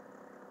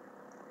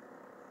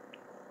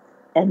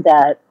 and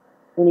that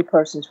any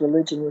person's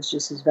religion was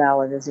just as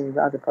valid as any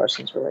other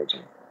person's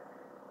religion.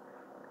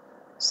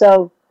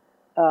 So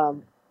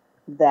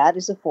that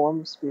is a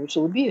form of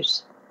spiritual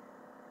abuse.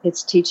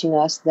 It's teaching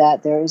us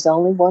that there is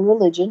only one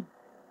religion,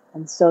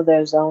 and so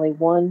there's only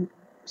one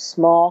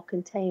small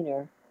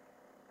container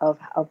of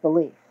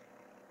belief.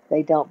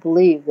 They don't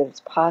believe that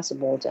it's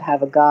possible to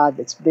have a God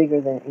that's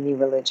bigger than any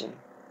religion.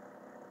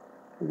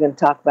 We're going to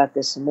talk about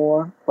this some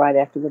more right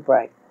after the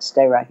break.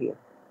 Stay right here.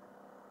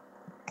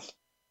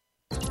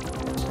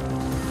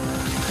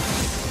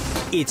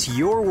 It's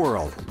your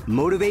world.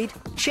 Motivate,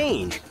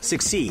 change,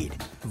 succeed.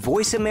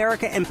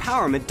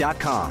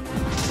 VoiceAmericaEmpowerment.com.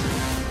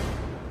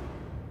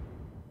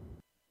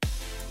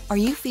 Are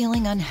you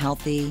feeling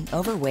unhealthy,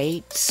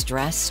 overweight,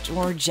 stressed,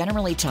 or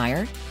generally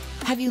tired?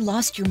 Have you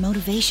lost your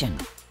motivation?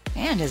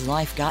 And has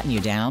life gotten you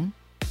down?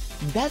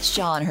 Beth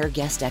Shaw and her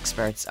guest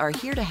experts are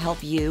here to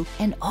help you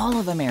and all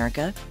of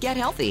America get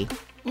healthy.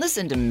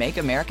 Listen to Make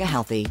America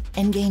Healthy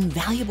and gain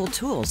valuable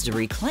tools to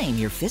reclaim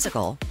your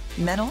physical,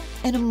 mental,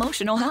 and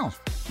emotional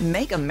health.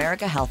 Make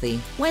America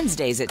Healthy,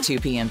 Wednesdays at 2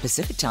 p.m.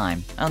 Pacific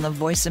Time on the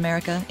Voice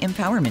America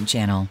Empowerment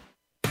Channel.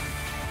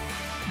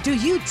 Do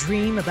you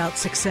dream about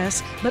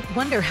success but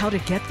wonder how to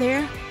get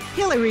there?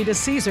 Hillary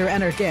DeCesar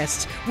and her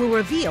guests will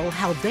reveal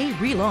how they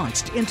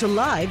relaunched into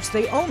lives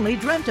they only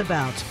dreamt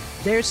about.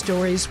 Their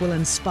stories will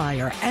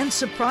inspire and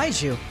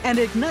surprise you and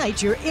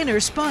ignite your inner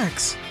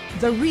sparks.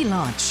 The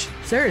Relaunch,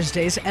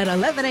 Thursdays at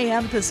 11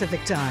 a.m.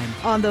 Pacific Time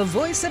on the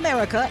Voice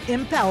America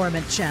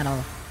Empowerment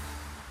Channel.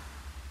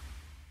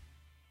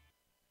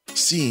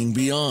 Seeing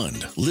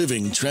beyond,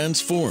 living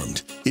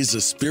transformed, is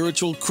a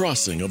spiritual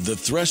crossing of the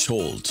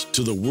threshold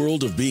to the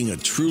world of being a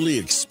truly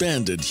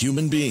expanded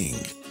human being.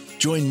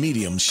 Join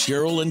mediums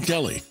Cheryl and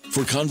Kelly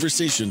for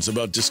conversations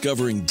about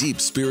discovering deep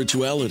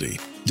spirituality,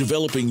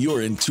 developing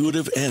your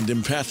intuitive and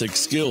empathic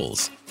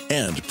skills,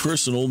 and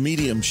personal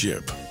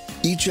mediumship.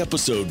 Each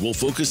episode will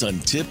focus on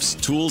tips,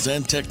 tools,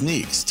 and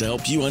techniques to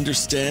help you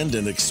understand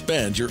and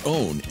expand your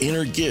own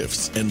inner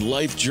gifts and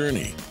life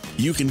journey.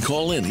 You can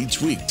call in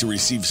each week to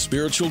receive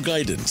spiritual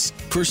guidance,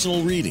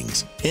 personal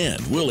readings, and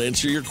we'll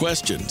answer your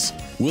questions.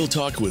 We'll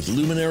talk with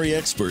luminary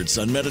experts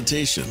on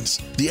meditations,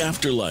 the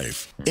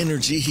afterlife,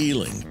 energy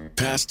healing,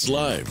 past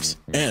lives,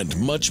 and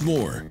much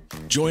more.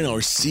 Join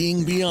our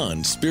Seeing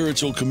Beyond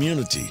spiritual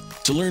community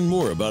to learn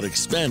more about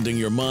expanding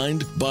your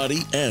mind, body,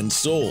 and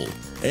soul,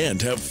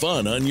 and have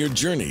fun on your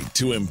journey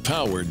to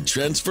empowered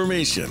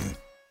transformation.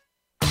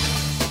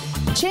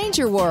 Change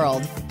your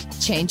world.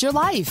 Change your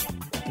life.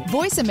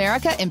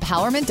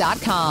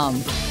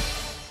 VoiceAmericaEmpowerment.com.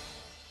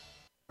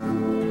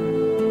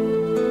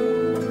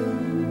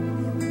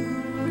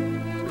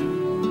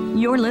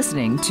 You're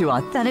listening to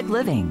Authentic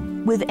Living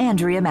with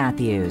Andrea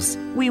Matthews.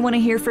 We want to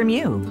hear from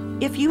you.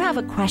 If you have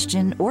a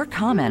question or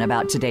comment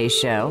about today's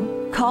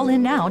show, call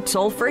in now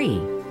toll-free,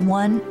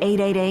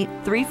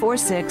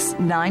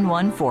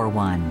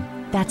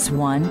 1-888-346-9141. That's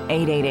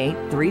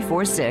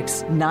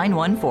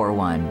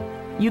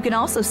 1-888-346-9141. You can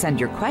also send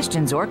your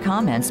questions or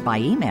comments by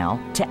email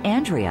to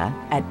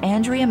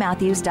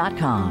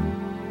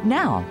Andrea@AndreaMatthews.com.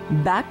 Now,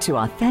 back to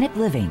Authentic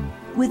Living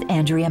with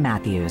Andrea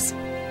Matthews.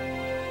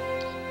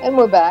 And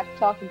we're back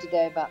talking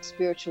today about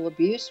spiritual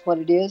abuse, what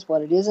it is,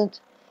 what it isn't,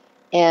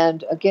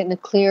 and getting a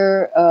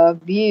clear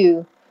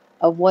view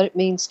of what it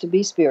means to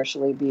be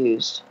spiritually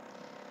abused.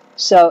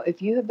 So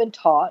if you have been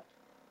taught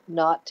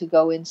not to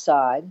go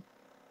inside,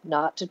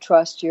 not to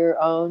trust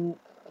your own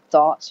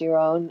thoughts, your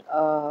own,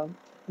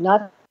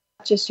 not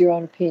just your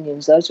own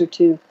opinions, those are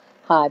too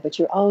high, but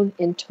your own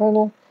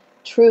internal,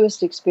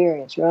 truest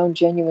experience, your own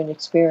genuine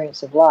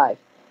experience of life.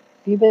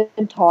 If you've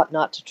been taught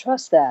not to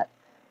trust that,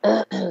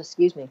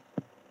 excuse me,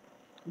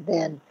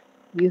 then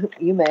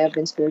you may have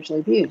been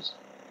spiritually abused.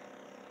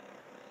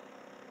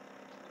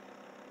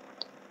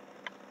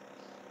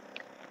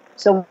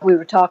 So we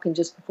were talking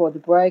just before the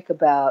break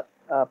about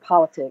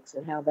politics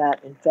and how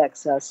that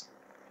infects us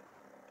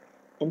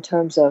in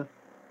terms of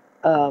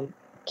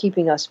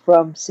keeping us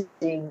from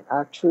seeing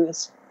our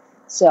truest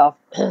self.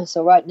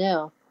 So right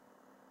now,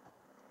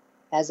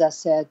 as I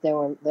said, there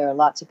are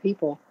lots of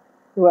people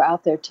who are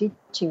out there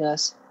teaching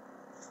us.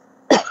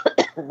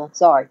 I'm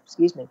sorry,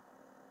 excuse me.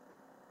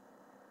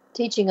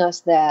 Teaching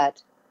us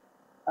that,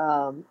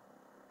 for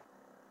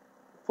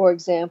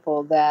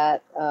example,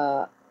 that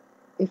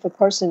if a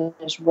person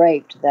is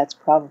raped, that's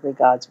probably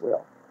God's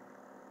will.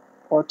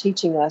 Or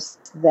teaching us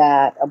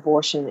that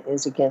abortion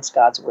is against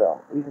God's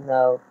will, even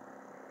though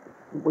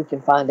we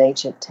can find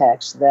ancient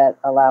texts that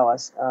allow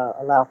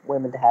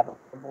women to have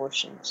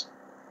abortions.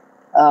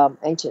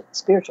 Ancient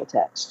spiritual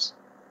texts.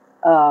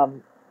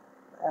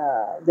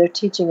 They're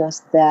teaching us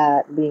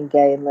that being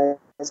gay and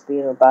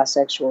lesbian or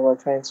bisexual or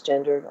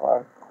transgendered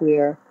or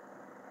queer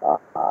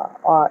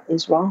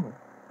is wrong.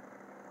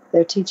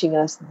 They're teaching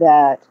us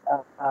that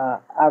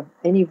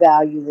any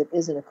value that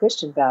isn't a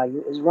Christian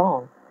value is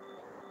wrong.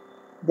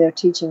 They're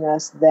teaching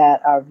us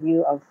that our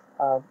view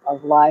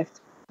of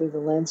life through the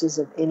lenses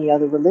of any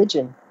other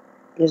religion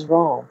is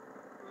wrong.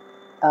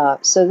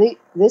 So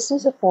this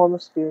is a form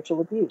of spiritual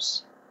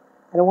abuse.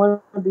 And I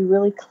want to be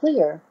really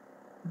clear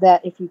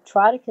that if you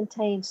try to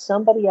contain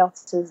somebody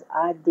else's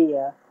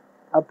idea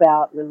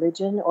about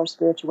religion or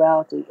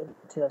spirituality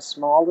into a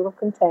small little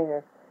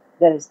container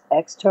that is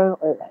external,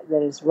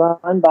 that is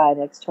run by an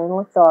external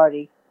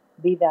authority,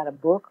 be that a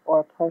book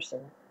or a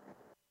person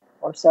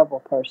or several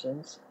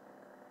persons,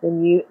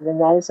 then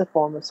that is a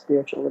form of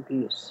spiritual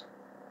abuse.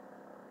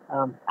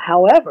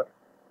 However,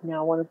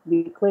 now I want to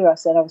be clear. I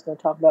said I was going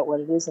to talk about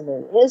what it is and what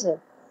it isn't.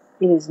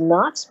 It is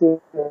not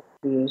spiritual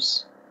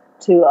abuse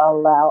to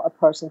allow a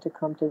person to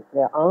come to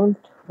their own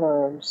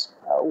terms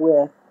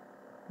with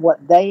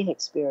what they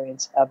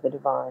experience of the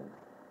divine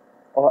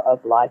or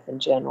of life in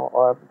general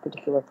or of a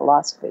particular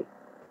philosophy.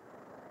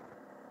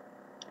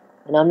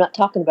 And I'm not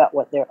talking about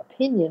what their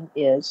opinion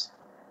is.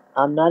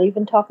 I'm not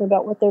even talking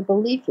about what their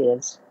belief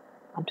is.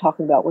 I'm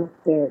talking about what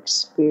their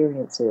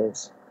experience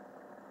is.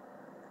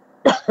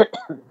 Excuse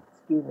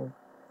me.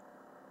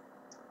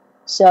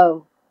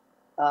 So,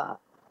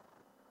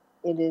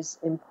 it is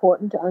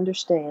important to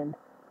understand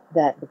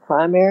that the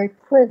primary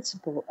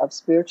principle of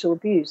spiritual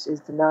abuse is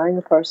denying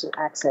a person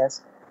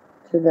access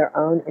to their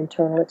own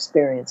internal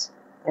experience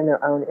and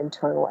their own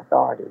internal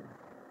authority.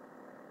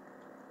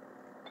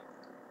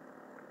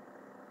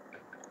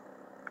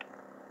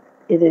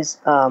 It is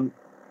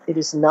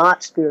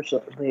not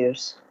spiritual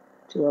abuse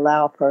to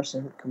allow a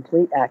person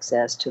complete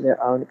access to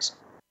their own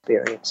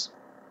experience,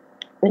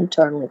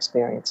 internal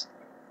experience,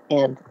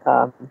 and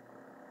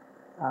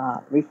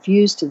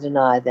refuse to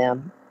deny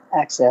them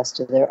access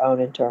to their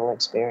own internal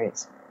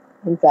experience.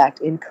 In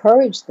fact,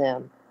 encourage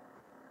them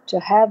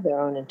to have their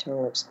own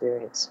internal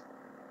experience.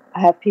 I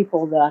have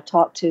people that I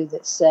talk to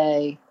that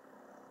say,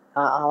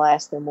 I'll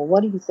ask them, well,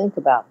 what do you think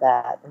about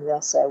that? And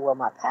they'll say, well,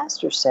 my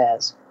pastor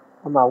says,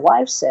 or my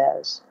wife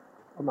says,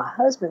 or my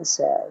husband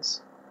says,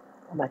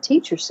 or my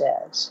teacher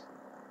says.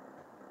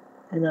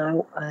 And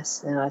I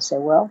say,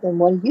 well, then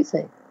what do you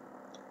think?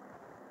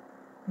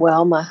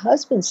 Well, my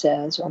husband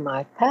says, or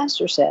my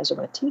pastor says, or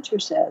my teacher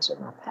says, or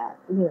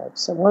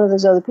so one of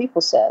those other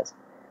people says.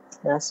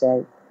 And I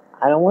say,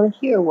 I don't want to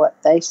hear what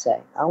they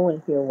say. I want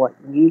to hear what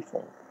you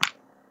think.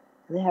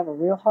 And they have a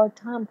real hard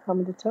time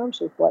coming to terms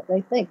with what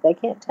they think. They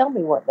can't tell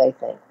me what they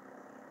think.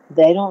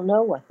 They don't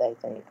know what they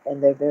think.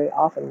 And they very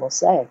often will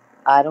say,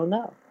 I don't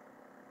know.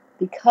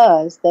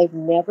 because they've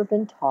never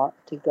been taught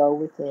to go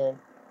within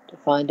to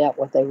find out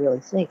what they really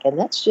think. And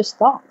that's just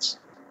thoughts.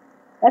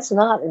 That's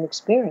not an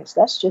experience.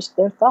 That's just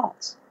their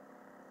thoughts.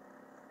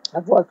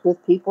 I've worked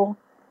with people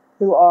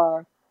who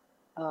are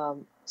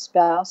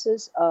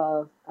spouses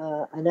of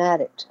an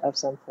addict of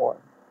some form.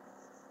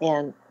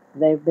 And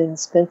they've been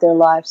spent their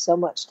life so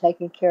much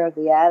taking care of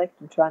the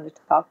addict and trying to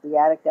talk the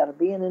addict out of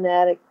being an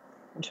addict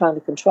and trying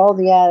to control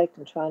the addict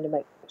and trying to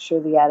make sure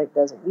the addict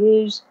doesn't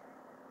use,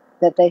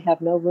 that they have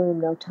no room,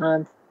 no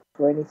time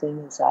for anything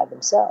inside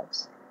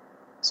themselves.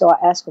 So I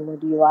ask them, well,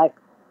 do you like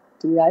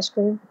to eat ice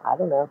cream? I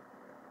don't know.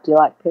 Do you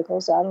like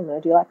pickles? I don't know.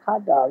 Do you like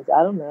hot dogs?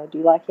 I don't know. Do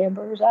you like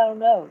hamburgers? I don't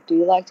know. Do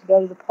you like to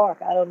go to the park?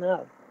 I don't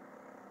know.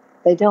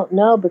 They don't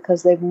know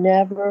because they've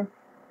never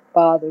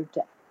bothered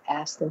to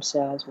ask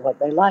themselves what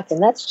they like.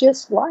 And that's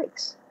just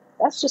likes.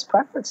 That's just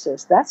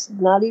preferences. That's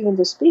not even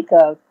to speak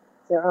of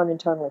their own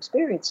internal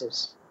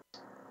experiences.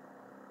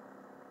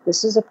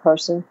 This is a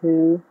person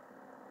who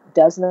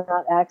does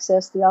not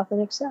access the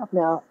authentic self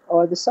now,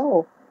 or the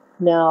soul.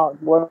 Now,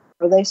 were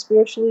they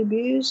spiritually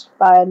abused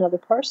by another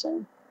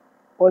person?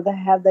 Or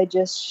have they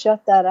just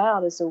shut that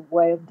out as a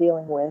way of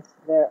dealing with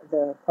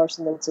the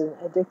person that's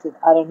addicted?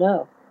 I don't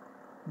know.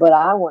 But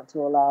I want to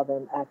allow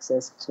them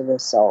access to their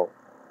soul.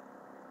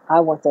 I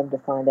want them to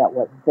find out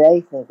what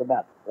they think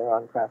about their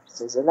own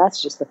preferences. And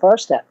that's just the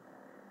first step.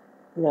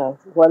 Now,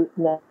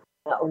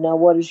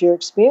 what is your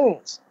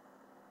experience?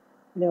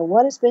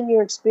 What has been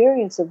your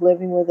experience of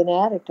living with an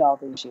addict all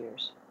these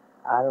years?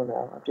 I don't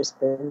know. I've just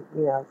been,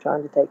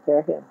 trying to take care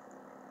of him.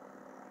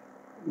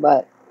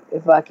 But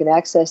if I can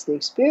access the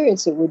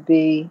experience, it would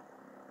be,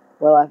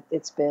 well,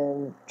 it's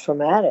been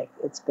traumatic.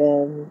 It's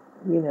been,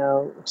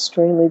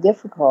 extremely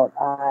difficult.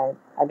 I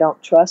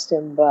don't trust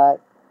him, but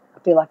I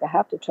feel like I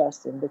have to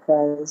trust him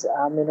because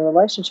I'm in a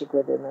relationship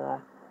with him, and I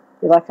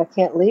feel like I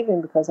can't leave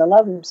him because I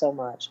love him so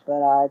much,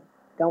 but I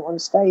don't want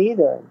to stay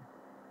either.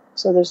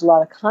 So there's a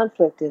lot of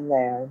conflict in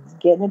there. And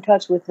getting in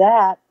touch with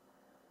that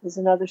is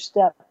another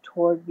step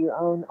toward your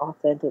own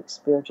authentic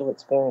spiritual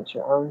experience,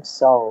 your own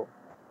soul.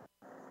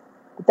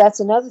 But that's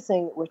another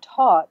thing that we're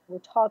taught. We're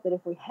taught that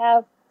if we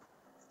have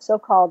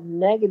so-called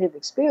negative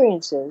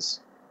experiences,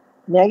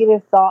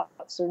 negative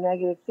thoughts or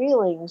negative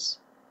feelings,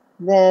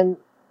 then,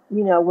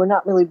 we're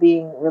not really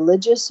being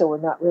religious or we're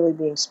not really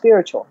being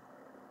spiritual.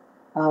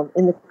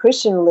 In the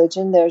Christian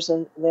religion, there's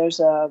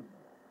a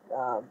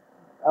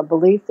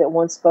belief that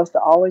one's supposed to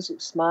always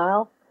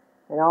smile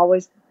and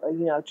always,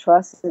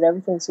 trust that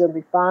everything's going to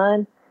be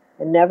fine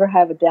and never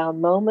have a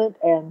down moment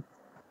and,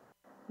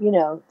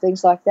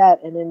 things like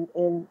that. And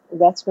in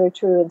that's very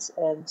true in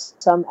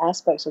some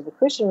aspects of the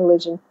Christian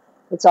religion.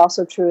 It's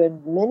also true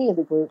in many of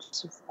the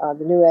groups,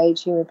 the New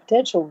Age Human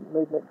Potential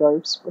Movement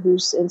groups, who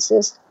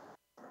insist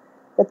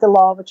that the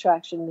law of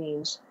attraction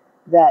means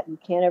that you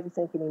can't ever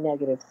think any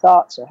negative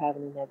thoughts or have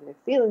any negative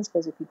feelings,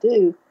 because if you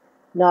do,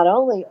 not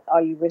only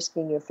are you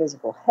risking your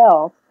physical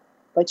health,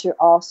 but you're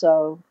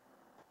also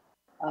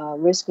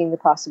risking the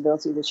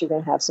possibility that you're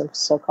going to have some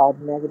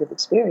so-called negative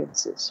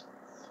experiences.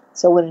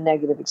 So when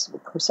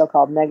a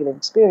so-called negative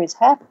experience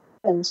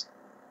happens,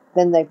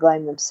 then they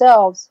blame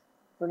themselves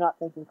for not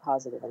thinking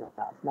positive enough,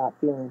 not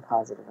feeling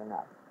positive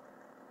enough.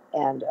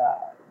 And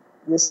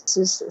this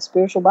is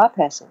spiritual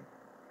bypassing.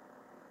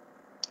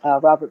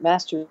 Robert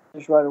Masters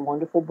wrote a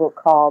wonderful book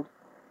called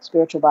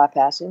Spiritual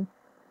Bypassing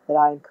that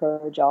I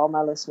encourage all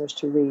my listeners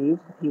to read.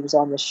 He was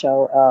on the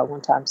show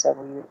one time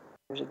several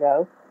years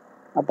ago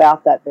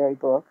about that very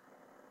book.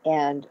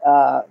 And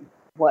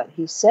what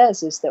he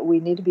says is that we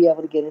need to be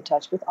able to get in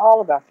touch with all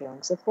of our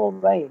feelings, the full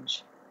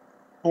range,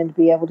 and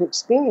be able to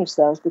experience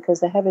those because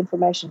they have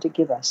information to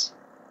give us.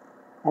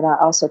 And I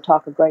also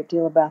talk a great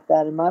deal about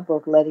that in my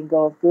book, Letting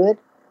Go of Good,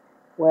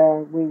 where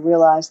we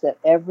realize that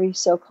every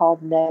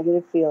so-called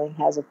negative feeling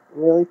has a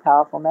really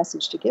powerful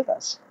message to give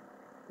us.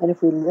 And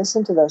if we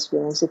listen to those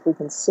feelings, if we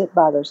can sit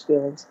by those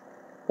feelings,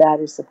 that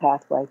is the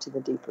pathway to the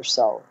deeper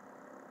soul.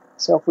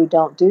 So if we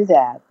don't do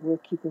that, we're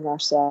keeping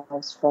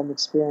ourselves from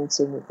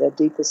experiencing the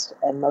deepest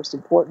and most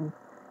important,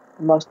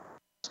 most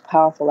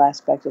powerful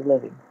aspect of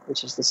living,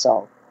 which is the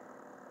soul.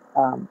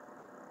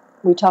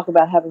 We talk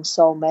about having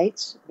soul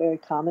mates very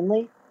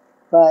commonly,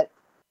 but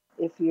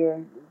if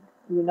you're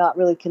not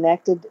really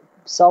connected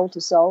soul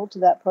to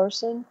that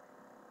person,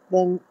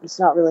 then you're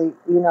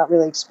not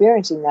really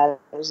experiencing that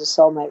as a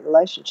soulmate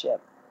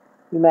relationship.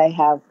 You may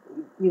have,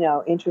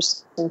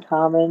 interests in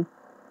common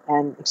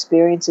and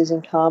experiences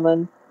in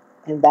common,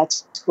 and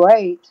that's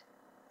great,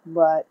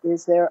 but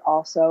is there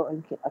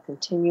also a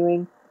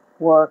continuing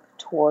work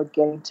toward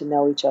getting to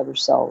know each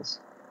other's souls?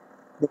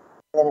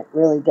 Then it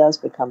really does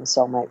become a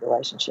soulmate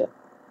relationship.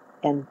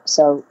 And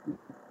so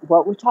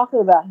what we're talking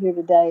about here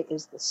today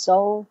is the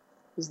soul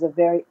is the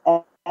very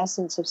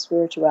essence of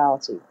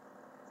spirituality.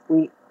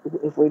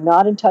 If we're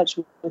not in touch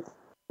with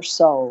our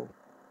soul,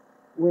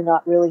 we're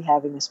not really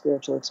having a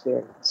spiritual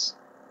experience.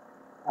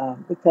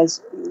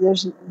 Because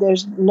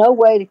there's no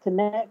way to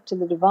connect to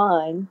the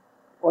divine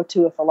or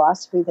to a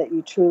philosophy that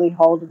you truly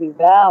hold to be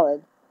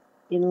valid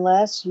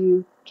unless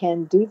you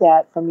can do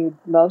that from your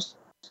most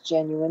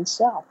genuine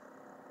self.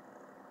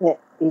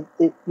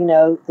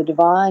 The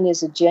divine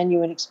is a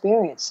genuine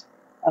experience.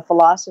 A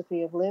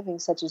philosophy of living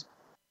such as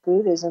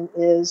Buddhism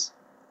is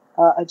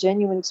a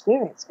genuine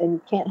experience, and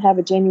you can't have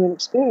a genuine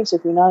experience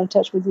if you're not in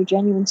touch with your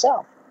genuine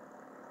self.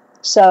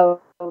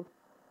 So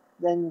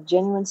then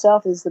genuine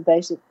self is the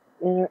basic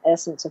inner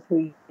essence of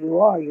who you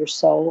are, your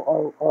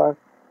soul, or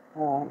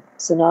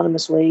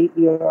synonymously,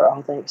 your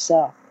authentic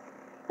self.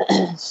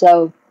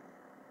 So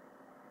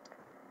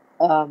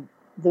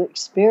the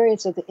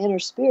experience of the inner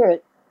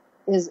spirit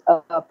is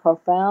a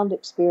profound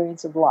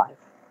experience of life.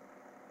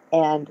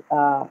 And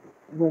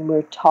when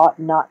we're taught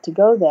not to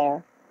go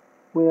there,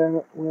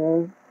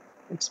 we're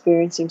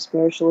experiencing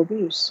spiritual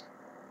abuse.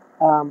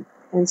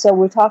 And so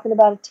we're talking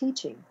about a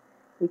teaching.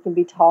 We can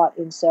be taught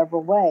in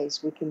several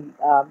ways. We can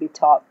be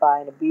taught by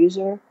an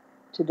abuser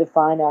to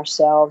define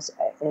ourselves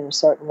in a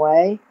certain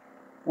way.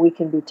 We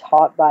can be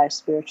taught by a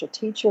spiritual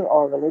teacher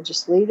or a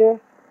religious leader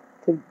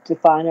to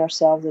define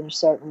ourselves in a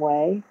certain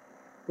way.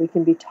 We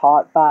can be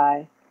taught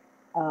by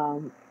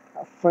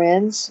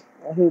friends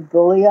who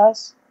bully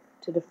us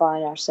to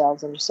define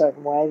ourselves in a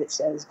certain way that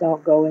says,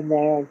 don't go in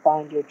there and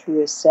find your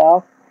truest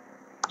self.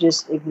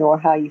 Just ignore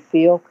how you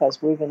feel,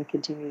 because we're going to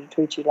continue to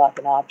treat you like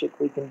an object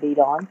we can beat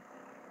on.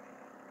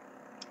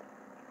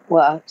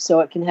 Well, so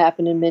it can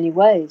happen in many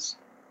ways.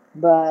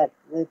 But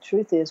the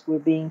truth is we're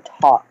being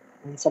taught,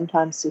 and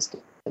sometimes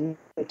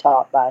systematically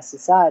taught by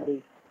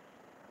society,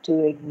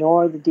 to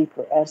ignore the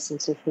deeper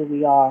essence of who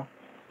we are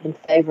in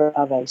favor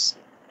of a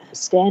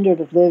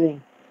standard of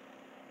living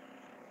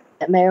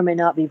that may or may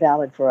not be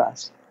valid for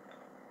us.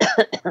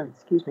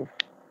 Excuse me.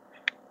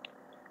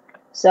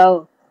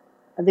 So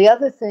the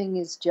other thing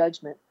is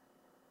judgment.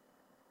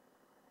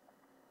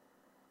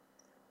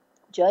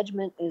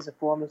 Judgment is a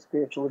form of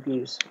spiritual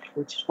abuse,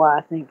 which is why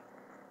I think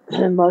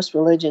most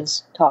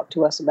religions talk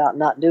to us about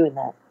not doing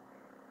that.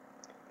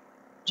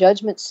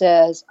 Judgment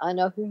says, I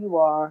know who you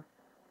are,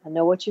 I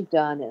know what you've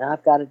done, and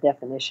I've got a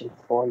definition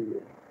for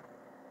you.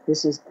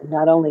 This is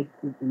not only,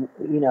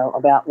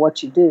 about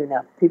what you do.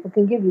 Now, people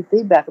can give you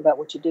feedback about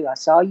what you do. I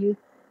saw you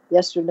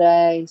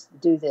yesterday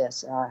do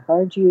this, and I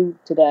heard you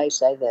today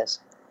say this.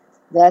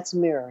 That's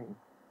mirroring.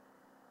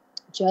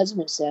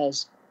 Judgment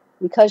says,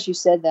 because you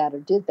said that or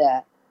did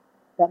that,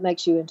 that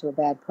makes you into a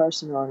bad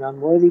person or an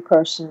unworthy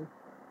person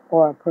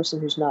or a person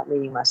who's not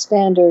meeting my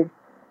standard.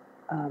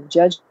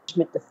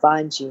 Judgment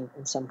defines you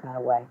in some kind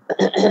of way.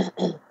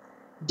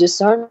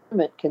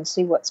 Discernment can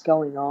see what's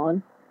going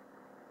on,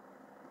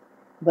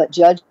 but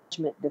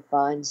judgment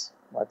defines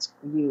what's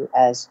you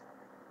as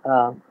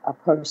a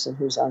person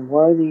who's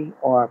unworthy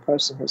or a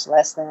person who's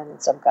less than in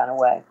some kind of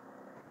way.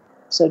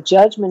 So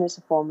judgment is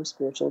a form of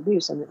spiritual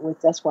abuse, and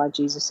that's why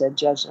Jesus said,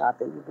 "Judge not,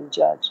 that you be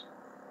judged,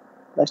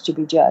 lest you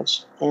be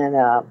judged." And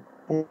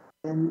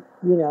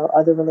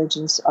other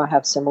religions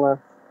have similar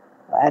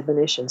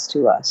admonitions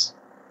to us,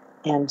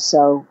 and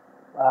so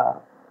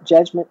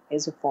judgment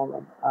is a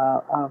form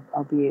of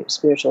abuse,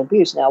 spiritual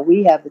abuse. Now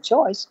we have the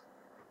choice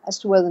as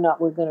to whether or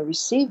not we're going to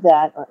receive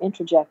that or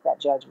interject that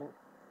judgment.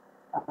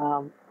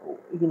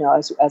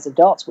 As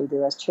adults we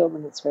do. As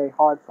children, it's very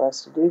hard for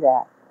us to do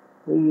that.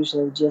 We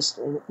usually just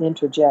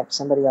interject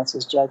somebody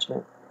else's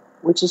judgment,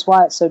 which is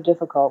why it's so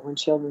difficult when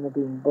children are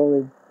being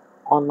bullied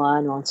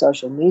online or on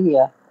social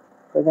media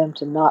for them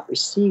to not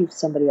receive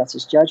somebody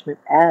else's judgment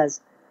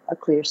as a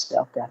clear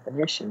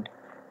self-definition.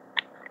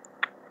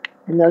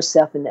 And those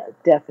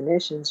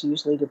self-definitions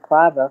usually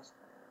deprive us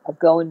of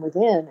going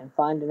within and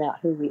finding out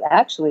who we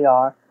actually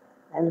are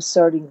and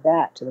asserting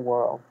that to the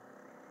world.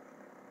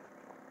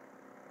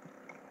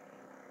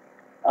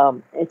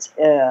 It's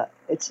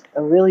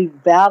a really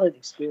valid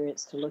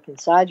experience to look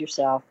inside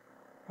yourself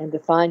and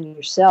define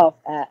yourself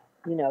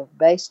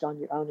based on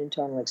your own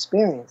internal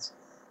experience,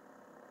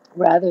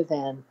 rather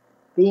than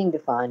being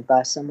defined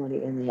by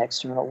somebody in the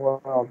external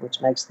world,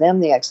 which makes them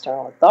the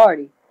external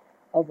authority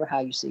over how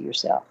you see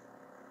yourself.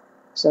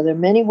 So there are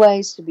many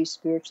ways to be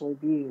spiritually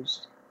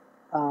abused,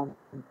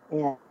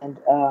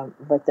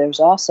 but there's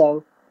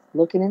also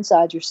looking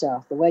inside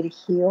yourself. The way to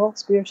heal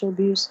spiritual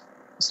abuse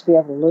is to be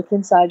able to look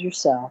inside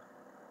yourself,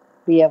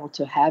 be able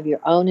to have your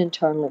own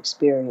internal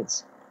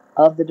experience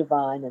of the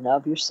divine and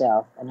of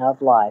yourself and of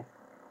life,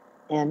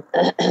 and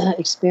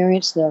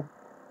experience the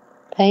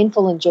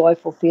painful and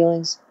joyful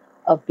feelings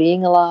of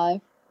being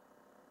alive,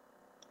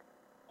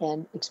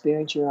 and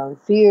experience your own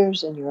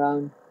fears and your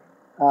own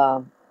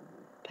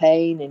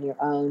pain and your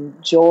own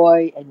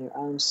joy and your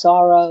own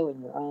sorrow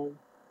and your own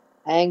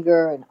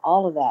anger and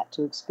all of that,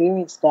 to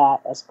experience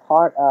that as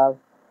part of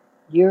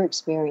your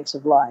experience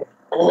of life.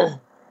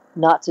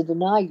 Not to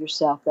deny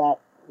yourself that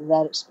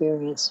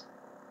experience,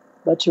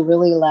 but to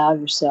really allow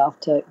yourself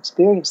to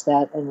experience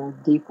that in a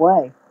deep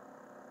way.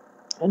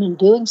 And in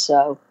doing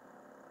so,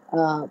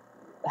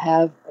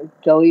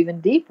 go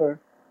even deeper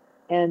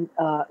and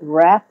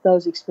wrap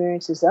those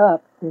experiences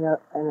up in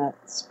a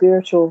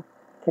spiritual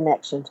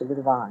connection to the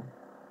divine.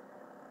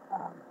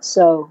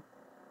 So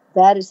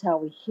that is how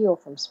we heal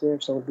from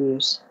spiritual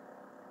abuse.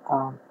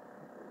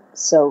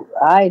 So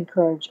I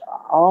encourage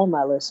all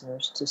my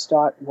listeners to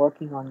start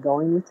working on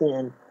going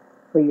within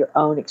for your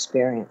own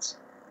experience.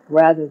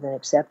 rather than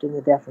accepting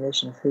the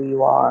definition of who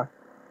you are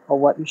or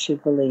what you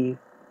should believe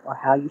or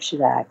how you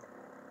should act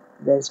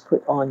that is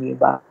put on you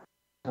by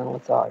external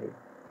authority.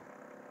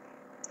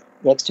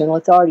 The external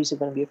authorities are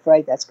going to be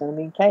afraid that's going to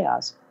mean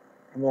chaos,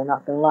 and they're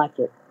not going to like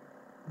it.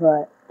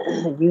 But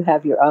you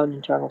have your own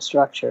internal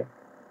structure,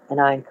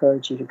 and I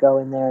encourage you to go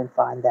in there and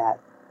find that.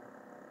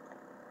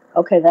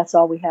 Okay, that's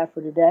all we have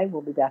for today.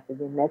 We'll be back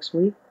again next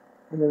week.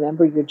 And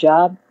remember, your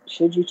job,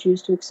 should you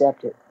choose to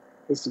accept it,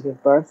 is to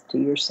give birth to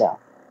yourself.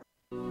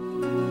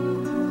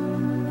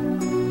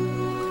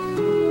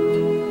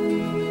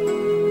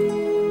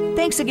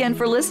 Thanks again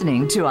for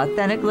listening to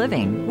Authentic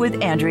Living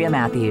with Andrea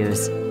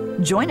Matthews.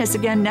 Join us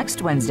again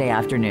next Wednesday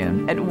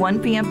afternoon at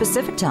 1 p.m.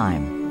 Pacific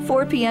Time,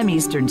 4 p.m.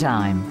 Eastern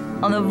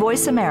Time on the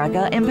Voice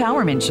America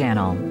Empowerment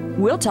Channel.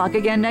 We'll talk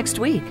again next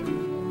week.